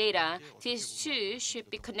and data, these two should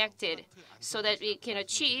be connected so that we can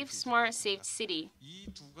achieve smart safe city.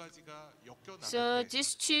 So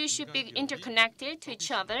these two should be interconnected to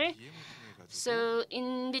each other. So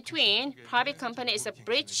in between, private company is a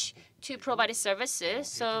bridge to provide services.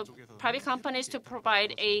 So private companies to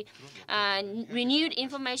provide a renewed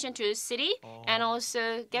information to the city and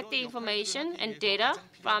also get the information and data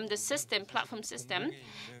from the system, platform system.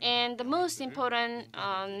 And the most important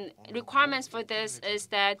requirements for this is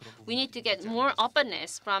that we need to get more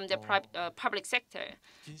openness from the public sector.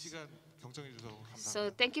 So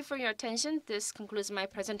thank you for your attention. This concludes my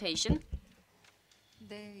presentation.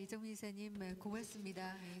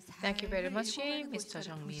 Thank you very much, Mr.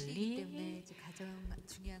 Jung-min Lee.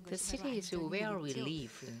 The city is where we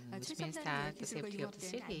live, which means that the safety of the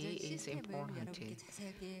city is important.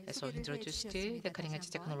 So introduced the cutting-edge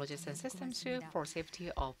technologies and systems for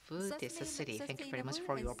safety of this city. Thank you very much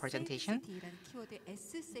for your presentation.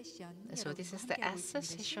 So this is the S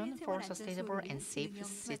session for sustainable and safe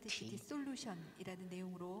city.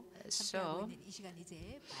 So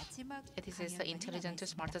this is the intelligent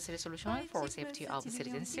smart city solution for safety of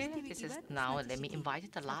citizens. This is now, let me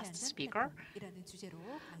invite the last speaker.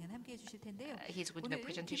 He's going to make a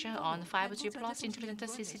presentation on 5G plus intelligent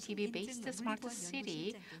CCTV-based smart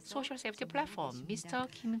city social safety platform. Mr.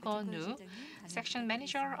 Kim Gon-woo, Section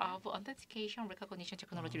Manager of Authentication Recognition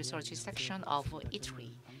Technology Research Section of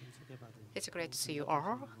ITRI. It's great to see you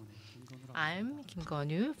all. I'm Kim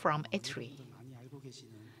Gon-woo from ITRI.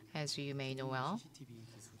 As you may know well,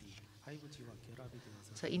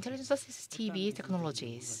 so intelligent CCTV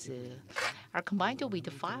technologies are combined with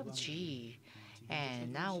 5G.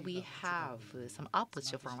 And now we have some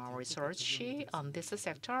outputs from our research on this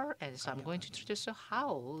sector. And so I'm going to introduce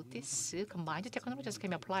how this combined technologies can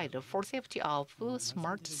be applied for safety of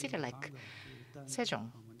smart city like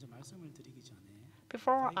SEJONG.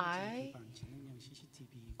 Before I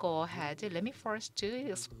go ahead, let me first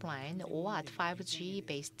explain what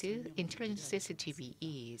 5G-based intelligent CCTV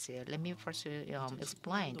is. Let me first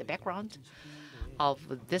explain the background of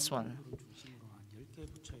this one.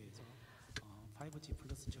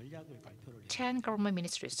 10 government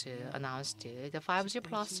ministries announced the 5G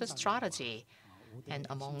plus strategy, and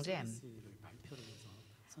among them,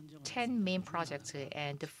 10 main projects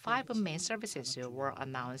and 5 main services were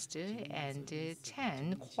announced, and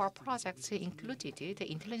 10 core projects included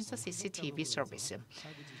the intelligent CCTV service.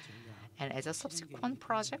 And as a subsequent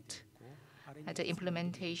project, the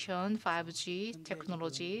implementation 5G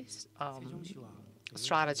technology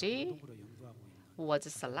strategy was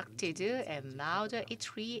selected, and now the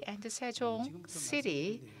ITRI and the Sejong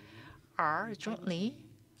City are jointly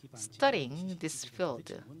studying this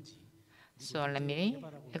field. So let me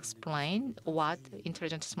explain what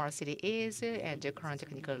intelligent smart city is and the current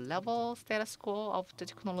technical level status quo of the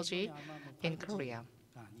technology in Korea.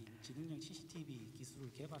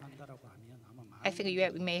 I think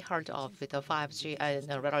you may have heard of the 5G,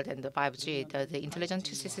 rather than the 5G, the intelligent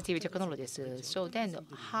CCTV technologies. So then,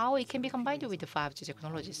 how it can be combined with the 5G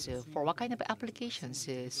technologies? For what kind of applications?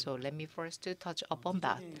 So let me first touch upon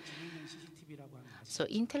that. So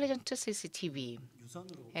intelligent CCTV,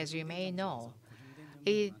 as you may know,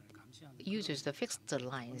 it uses the fixed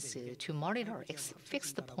lines to monitor a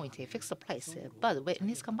fixed point, a fixed place. But when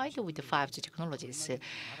it's combined with the 5G technologies,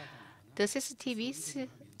 the CCTVs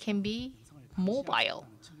can be mobile,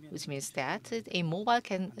 which means that a mobile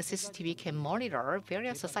CCTV can monitor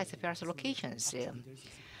various sites, various locations.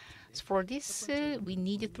 So for this, we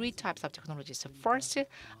need 3 types of technologies. First,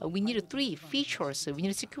 we need 3 features. We need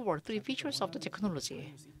to secure 3 features of the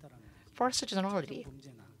technology. First, generality.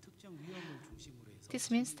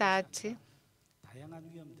 This means that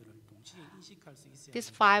these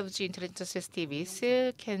 5G intelligent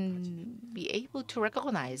CCTVs can be able to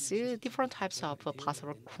recognize different types of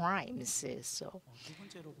possible crimes.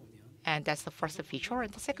 And that's the first feature.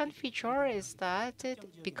 And the second feature is that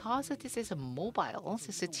because this is a mobile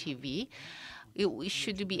CCTV, we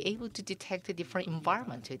should be able to detect different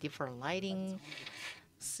environment, different lighting,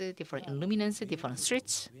 different illuminance, different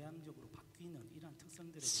streets.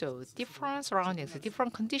 So different surroundings,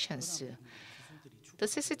 different conditions. The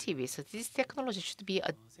CCTVs, this technology should be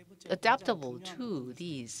adaptable to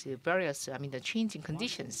these various, the changing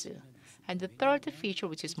conditions. And the third feature,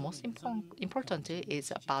 which is most important,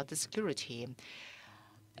 is about the security.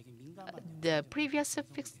 The previous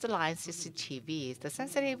fixed line CCTVs, the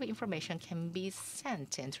sensitive information can be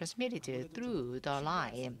sent and transmitted through the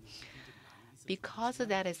line. Because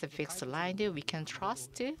that is a fixed line, we can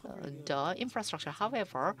trust the infrastructure.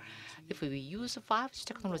 However, if we use 5G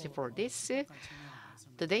technology for this,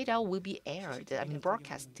 the data will be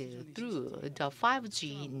broadcast through the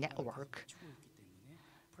 5G network.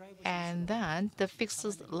 And then the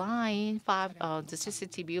fixed line, the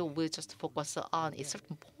CCTV will just focus on a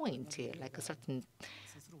certain point, like certain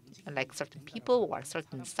people or a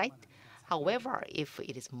certain site. However, if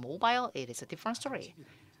it is mobile, it is a different story.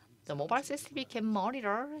 The mobile CCTV can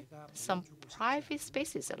monitor some private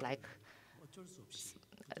spaces, like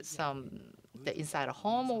the inside a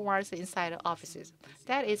home or the inside offices.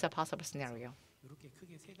 That is a possible scenario.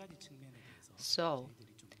 So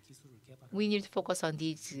we need to focus on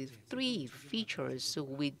these 3 features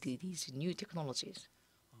with these new technologies.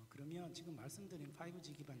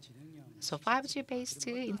 So 5G-based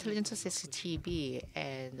intelligent CCTV,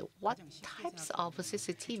 and what types of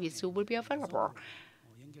CCTVs will be available?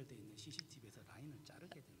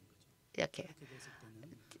 Okay.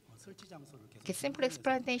 The simple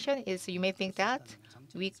explanation is you may think that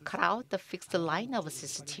we cut out the fixed line of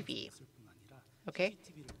CCTV, okay,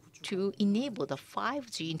 to enable the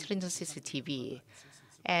 5G intelligent CCTV.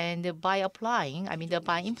 And by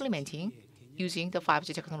implementing, using the 5G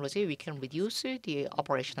technology, we can reduce the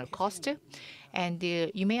operational cost. And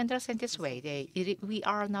you may understand this way. We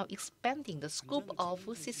are now expanding the scope of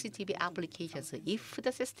CCTV applications. If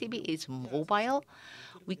the CCTV is mobile,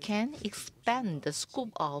 we can expand the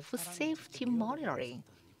scope of safety monitoring.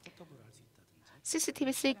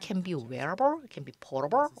 CCTVs can be wearable, can be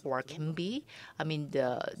portable, or can be,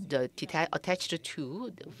 attached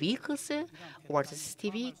to the vehicles, or the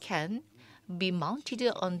CCTV can be mounted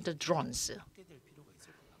on the drones.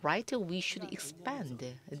 Right? We should expand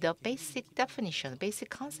the basic definition, basic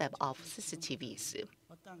concept of CCTVs.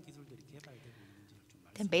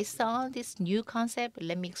 Then based on this new concept,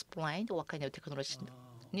 let me explain what kind of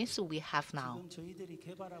technologies we have now.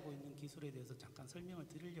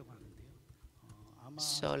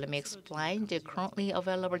 So let me explain the currently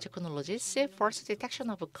available technologies. First, detection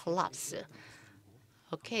of a collapse.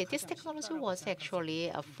 Okay, this technology was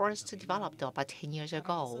actually first developed about 10 years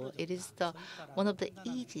ago. It is one of the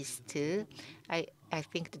easiest, I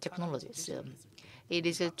think, the technologies. It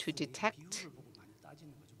is to detect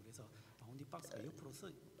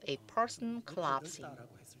a person collapsing.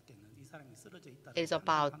 It is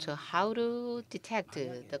about how to detect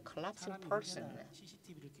the collapsing person.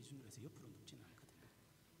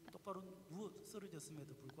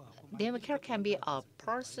 The care can be a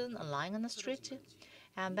person lying on the street,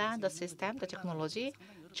 and then the system, the technology,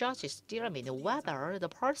 judges determine whether the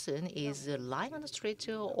person is lying on the street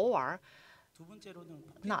or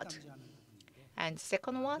not. And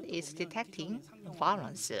second one is detecting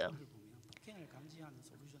violence.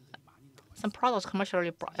 Some products,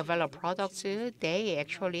 commercially available products, they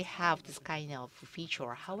actually have this kind of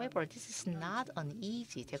feature. However, this is not an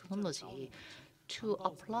easy technology to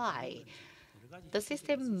apply. The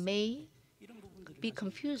system may be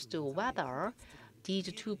confused whether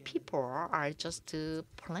these two people are just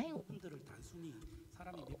playing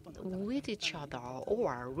with each other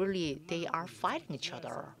or really they are fighting each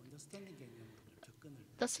other.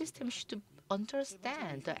 The system should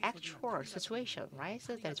understand the actual situation, right?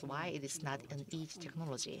 So that's why it is not an easy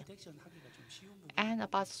technology. And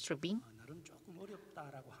about stripping,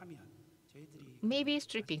 maybe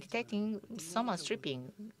detecting someone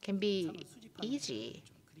stripping can be easy.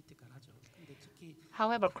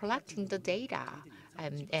 However, collecting the data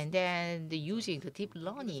and then using the deep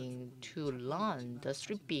learning to learn the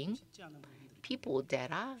stripping people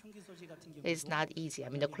data is not easy.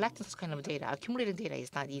 The collecting this kind of data, accumulating data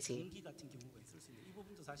is not easy.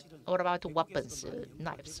 What about weapons,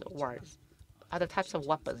 knives, or other types of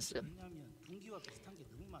weapons?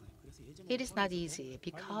 It is not easy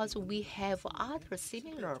because we have other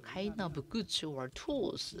similar kind of goods or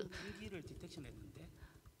tools.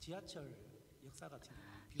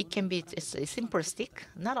 It can be a simple stick,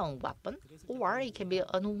 not a weapon, or it can be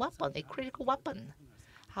a weapon, a critical weapon.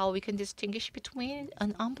 How we can distinguish between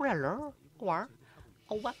an umbrella or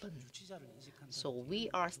a weapon. So we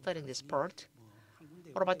are studying this part.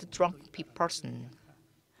 What about the drunk person?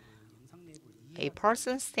 A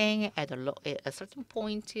person staying at a certain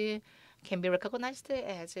point can be recognized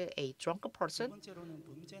as a drunk person,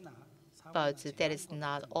 but that is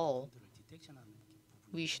not all.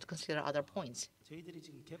 We should consider other points.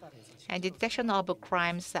 And the detection of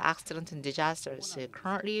crimes, accidents, and disasters.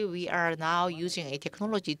 Currently, we are now using a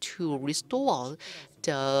technology to restore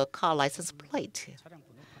the car license plate.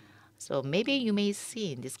 So maybe you may have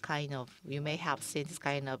seen this kind of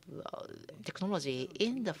technology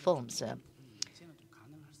in the films.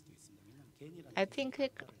 I think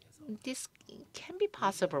this can be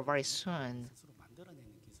possible very soon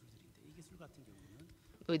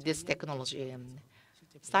with this technology.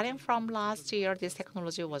 Starting from last year, this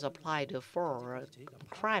technology was applied for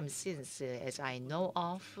crime scenes. As I know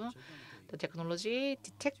of, the technology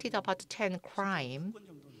detected about 10 crime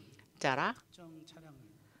data,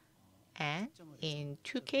 and in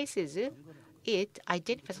 2 cases, it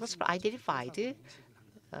successfully identified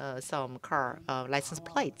some car license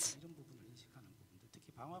plates.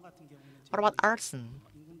 What about arson?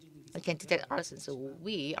 We can detect arson. So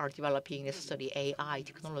we are developing necessary AI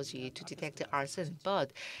technology to detect arson.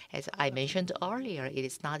 But as I mentioned earlier, it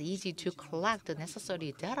is not easy to collect the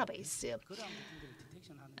necessary database.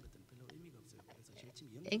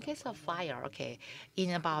 In case of fire, okay,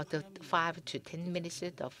 in about 5 to 10 minutes,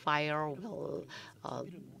 the fire will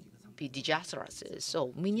be disastrous.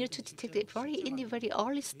 So we need to detect it in the very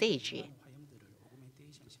early stage.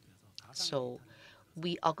 So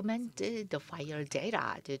we augmented the fire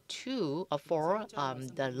data for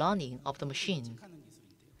the learning of the machine.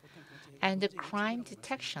 And the crime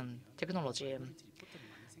detection technology,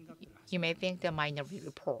 you may think the minority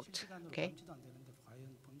report, okay?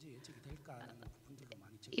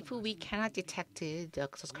 If we cannot detect the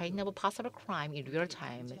kind of possible crime in real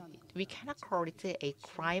time, we cannot call it a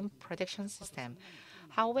crime prediction system.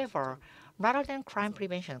 However, rather than crime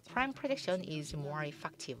prevention, crime prediction is more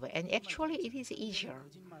effective, and actually it is easier.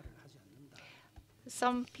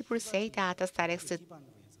 Some people say that the statistics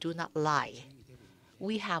do not lie.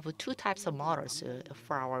 We have two types of models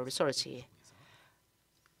for our research.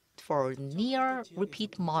 For near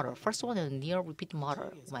repeat model, first one is near repeat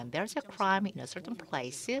model. When there's a crime in a certain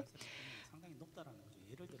place,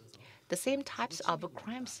 the same types of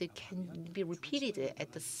crimes can be repeated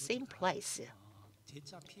at the same place.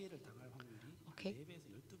 Okay.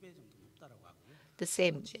 The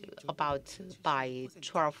same about by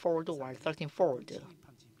 12-fold or 13-fold.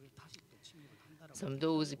 Some of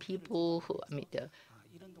those people who,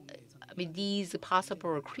 these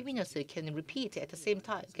possible criminals can repeat at the same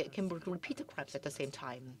time, can repeat the crimes at the same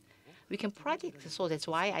time. We can predict, so that's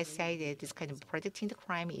why I say that this kind of predicting the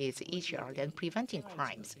crime is easier than preventing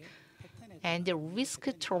crimes. And the risk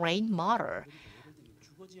terrain model,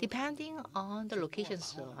 depending on the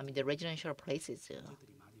locations, the residential places.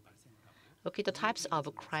 Okay, the types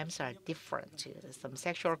of crimes are different. Some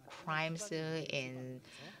sexual crimes in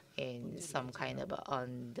some kind of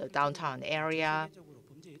on the downtown area.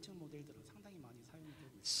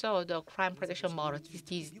 So the crime prediction models,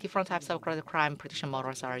 these different types of crime prediction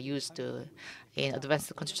models are used in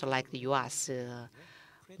advanced countries like the U.S.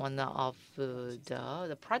 One of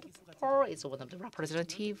the Predator is one of the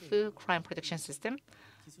representative crime prediction system.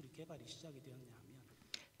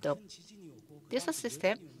 This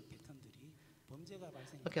system.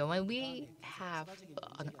 Okay, when we have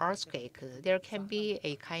an earthquake, there can be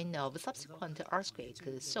a kind of subsequent earthquake.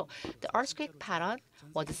 So the earthquake pattern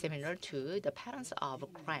was similar to the patterns of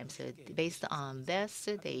crimes. Based on this,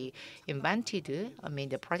 they invented,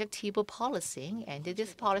 the predictive policing, and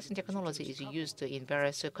this policing technology is used in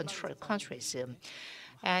various countries.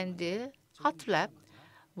 And the hot lab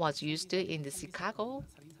was used in the Chicago,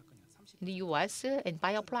 in the U.S., and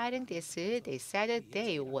by applying this, they said that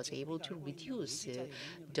they was able to reduce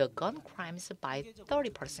the gun crimes by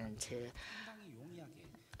 30%.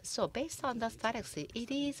 So based on the statistics,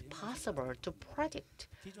 it is possible to predict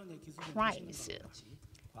crimes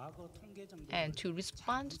and to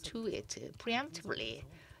respond to it preemptively.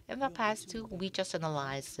 In the past, we just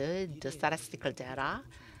analyzed the statistical data,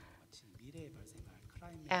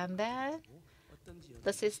 and then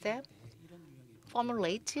the system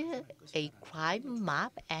formulates a crime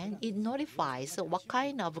map, and it notifies what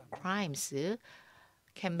kind of crimes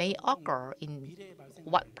may occur in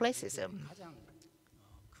what places.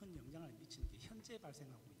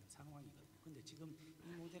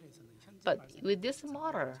 But with this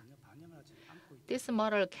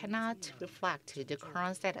model cannot reflect the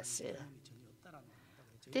current status.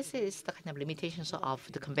 This is the kind of limitations of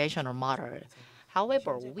the conventional model.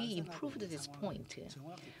 However, we improved this point.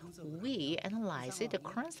 We analyzed the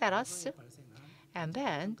current status, and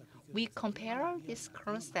then we compare this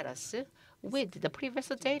current status with the previous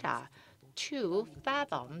data to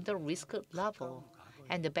fathom the risk level.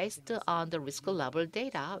 And based on the risk level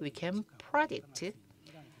data, we can predict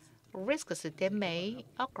risks that may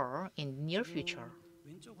occur in near future.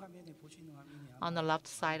 On the left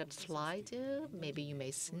side of the slide, maybe you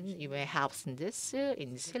may have seen this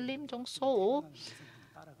in Selim, Seoul.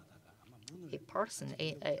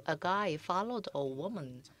 A guy followed a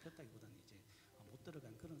woman,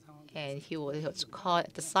 and he was caught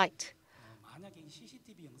at the site.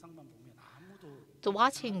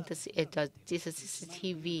 Watching this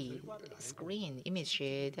CCTV screen image,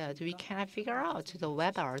 that we cannot figure out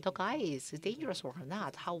whether the guy is dangerous or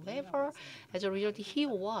not. However, as a result, he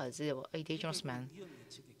was a dangerous man.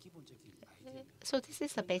 So this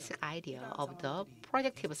is the basic idea of the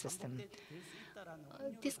predictive system.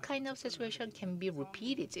 This kind of situation can be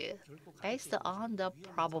repeated based on the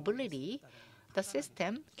probability. The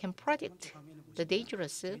system can predict the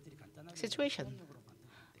dangerous situation.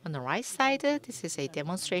 On the right side, this is a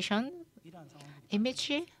demonstration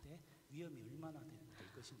image.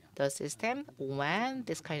 The system, when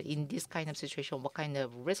in this kind of situation, what kind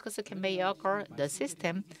of risks may occur, the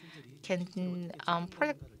system can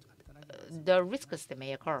predict the risks that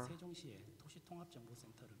may occur.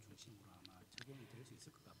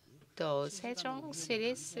 The SEJONG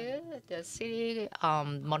cities, the city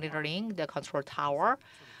monitoring the control tower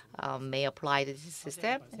may apply this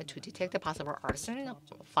system to detect the possible arson,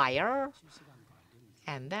 fire,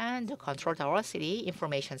 and then the control tower city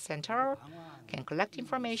information center can collect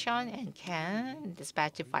information and can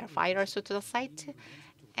dispatch firefighters to the site,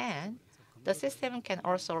 and the system can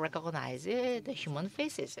also recognize the human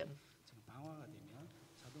faces.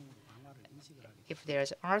 If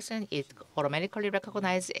there's arson, it automatically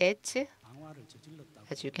recognizes it,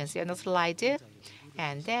 as you can see on the slide,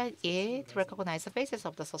 and then it recognizes the faces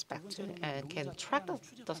of the suspect and can track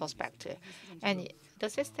the suspect. And the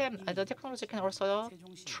system, the technology can also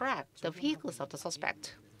track the vehicles of the suspect.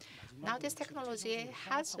 Now, this technology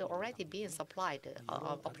has already been applied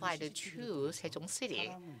to Sejong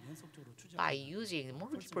City. By using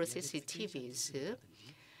multiple CCTVs,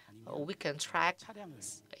 we can track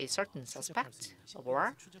a certain suspect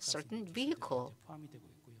or certain vehicle.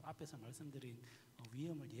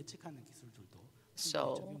 So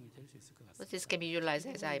this can be utilized,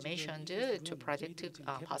 as I mentioned, to predict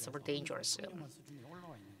possible dangers.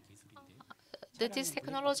 This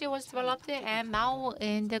technology was developed and now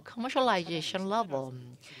in the commercialization level,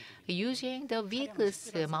 using the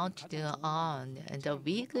vehicles mounted on the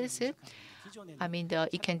vehicles.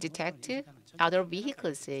 It can detect other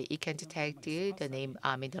vehicles. It can detect the name,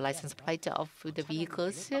 the license plate of the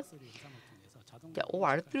vehicles.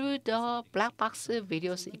 Or through the black box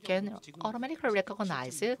videos, it can automatically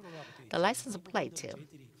recognize the license plate.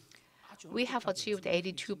 We have achieved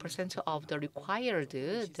 82% of the required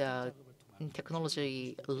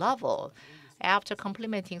technology level. After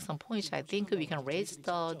complementing some points, I think we can raise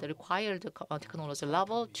the required technology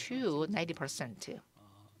level to 90%.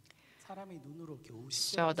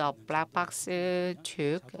 So the black box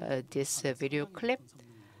took this video clip.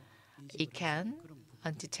 It can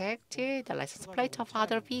detect the license plate of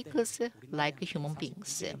other vehicles like human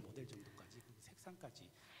beings.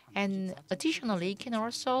 And additionally, it can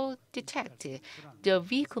also detect the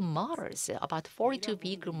vehicle models, about 42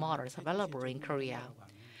 vehicle models available in Korea.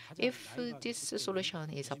 If this solution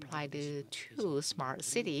is applied to smart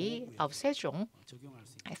city of Sejong,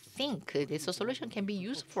 I think this solution can be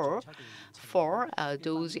useful for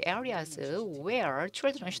those areas where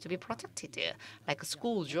children should be protected, like a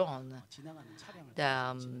school zone.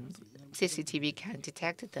 The CCTV can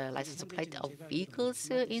detect the license plate of vehicles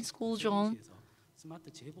in school zone.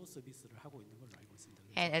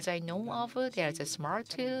 And as I know of, there's a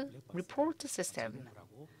smart report system.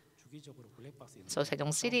 So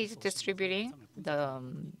Sejong City is distributing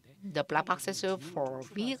the black boxes for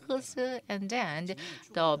vehicles, and then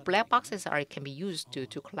the black boxes can be used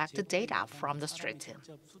to collect the data from the street.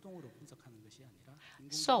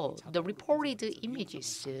 So the reported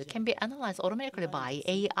images can be analyzed automatically by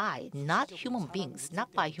AI, not human beings,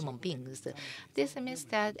 not by human beings. This means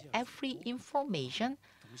that every information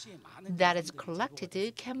that is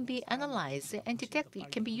collected can be analyzed and detected,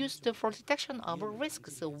 can be used for detection of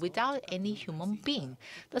risks without any human being.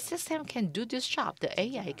 The system can do this job. The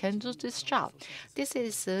AI can do this job. This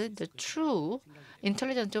is the true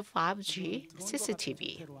intelligent 5G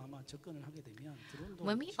CCTV.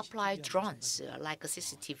 When we apply drones like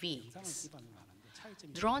CCTVs,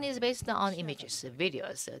 drone is based on images,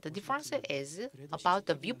 videos. The difference is about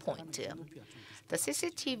the viewpoint. The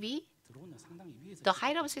CCTV, the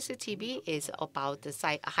height of CCTV is about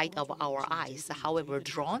the height of our eyes. However,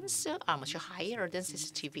 drones are much higher than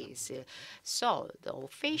CCTVs. So the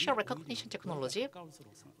facial recognition technology,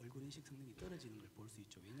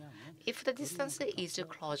 if the distance is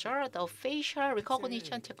closer, the facial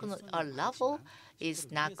recognition level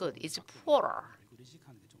is not good. It's poorer.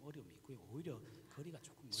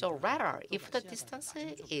 So rather, if the distance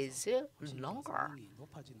is longer,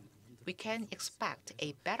 we can expect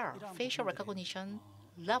a better facial recognition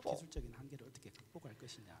level.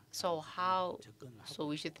 So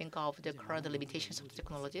we should think of the current limitations of the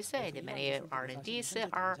technologies, and many R&D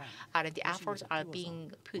efforts are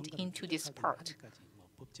being put into this part.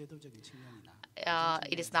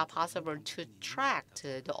 It is not possible to track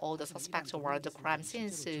all the suspects or the crime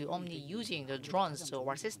scenes only using the drones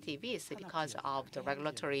or CCTVs because of the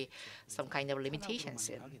regulatory some kind of limitations.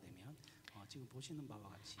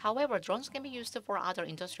 However, drones can be used for other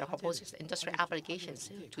industrial purposes, industrial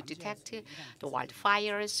applications to detect the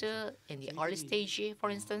wildfires in the early stage, for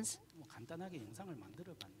instance.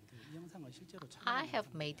 I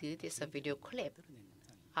have made this video clip.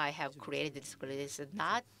 I have created this clip.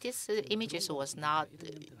 This images was not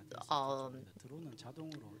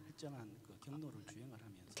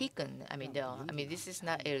taken. This is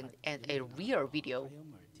not a real video.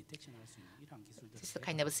 This is a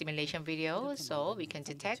kind of a simulation video, so we can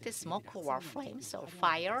detect the smoke or flames or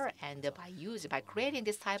fire, and by creating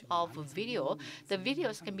this type of video, the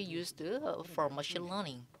videos can be used for machine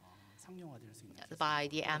learning. By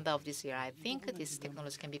the end of this year, I think this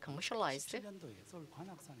technology can be commercialized.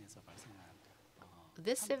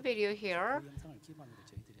 This video here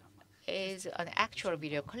is an actual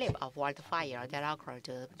video clip of wildfire that occurred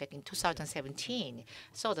back in 2017.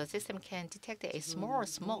 So the system can detect a small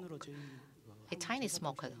smoke a tiny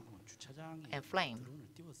smoke and flame.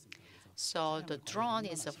 So the drone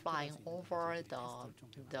is flying over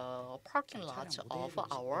the parking lot of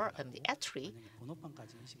our eatery,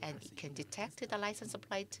 and it can detect the license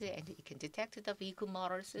plate and it can detect the vehicle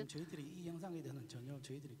models.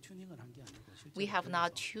 We have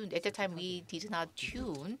not tuned, at the time we did not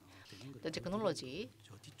tune the technology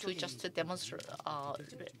to just demonstrate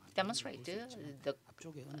the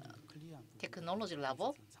technology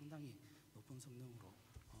level.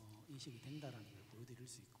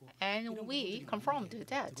 And we confirmed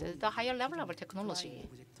that the higher level of technology.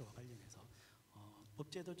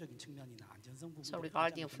 So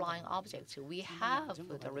regarding flying objects, we have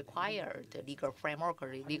the required legal framework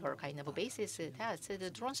or legal kind of basis that the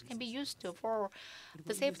drones can be used for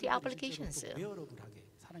the safety applications.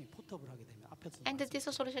 And this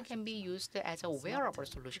solution can be used as a wearable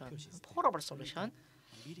solution, portable solution.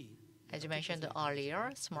 As mentioned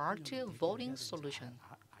earlier, smart voting solution.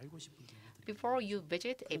 Before you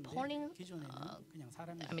visit a polling,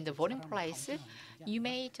 the voting place, you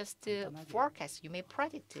may just forecast, you may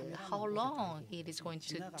predict how long it is going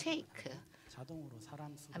to take.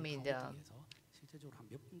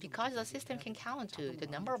 Because the system can count the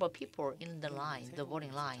number of people in the line, the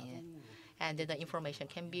voting line, and the information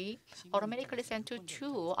can be automatically sent to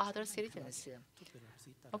two other citizens.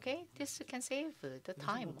 Okay, this can save the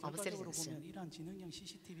time of citizens.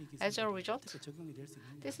 As a result,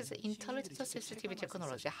 this is intelligent CCTV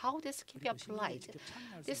technology. How this can be applied?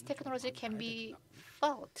 This technology can be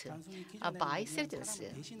felt by citizens.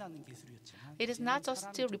 It is not just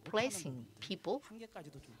replacing people.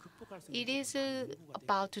 It is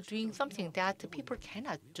about doing something that people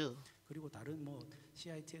cannot do.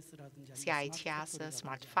 CITS,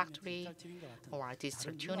 smart factory, or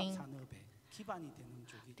digital tuning.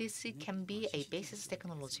 This can be a basis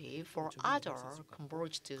technology for other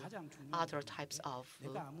converged, other types of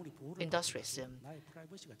industries.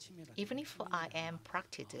 Even if I am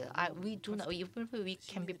practical, we do not. Even if we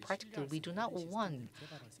can be practical, we do not want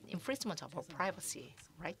infringement of our privacy,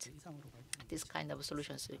 right? This kind of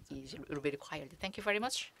solutions will be required. Thank you very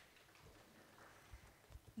much.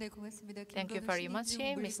 Thank you very much,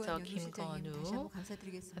 Mr. Kim Gon-woo.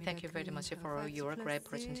 Thank you very much for your great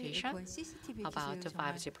presentation about the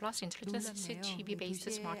 5G plus intelligent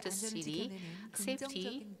CCTV-based smart city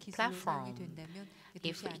safety platform.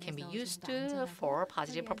 If it can be used for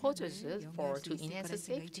positive purposes to enhance the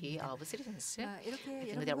safety of citizens, I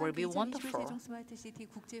think that will be wonderful.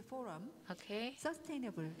 Okay.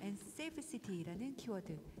 Sustainable and safe city라는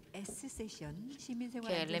키워드 S세션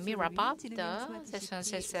시민생활 Okay, let me wrap up the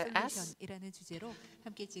session S.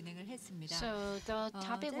 So the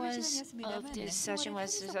topic of this session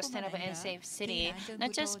was sustainable and safe city,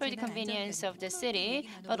 not just for the convenience of the city,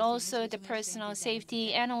 but also the personal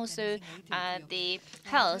safety and also the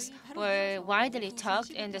health were widely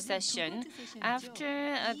talked in the session.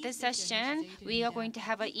 After this session, we are going to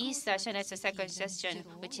have an E session as the second session,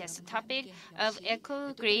 which has the topic of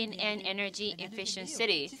eco, green, and energy efficient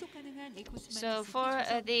city. So for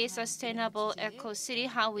the sustainable eco city,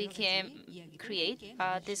 how we can create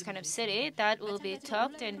this kind of city, that will be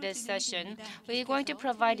talked in this session. We're going to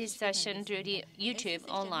provide this session through the YouTube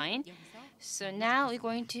online. So now we're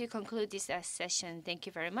going to conclude this session. Thank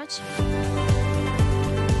you very much.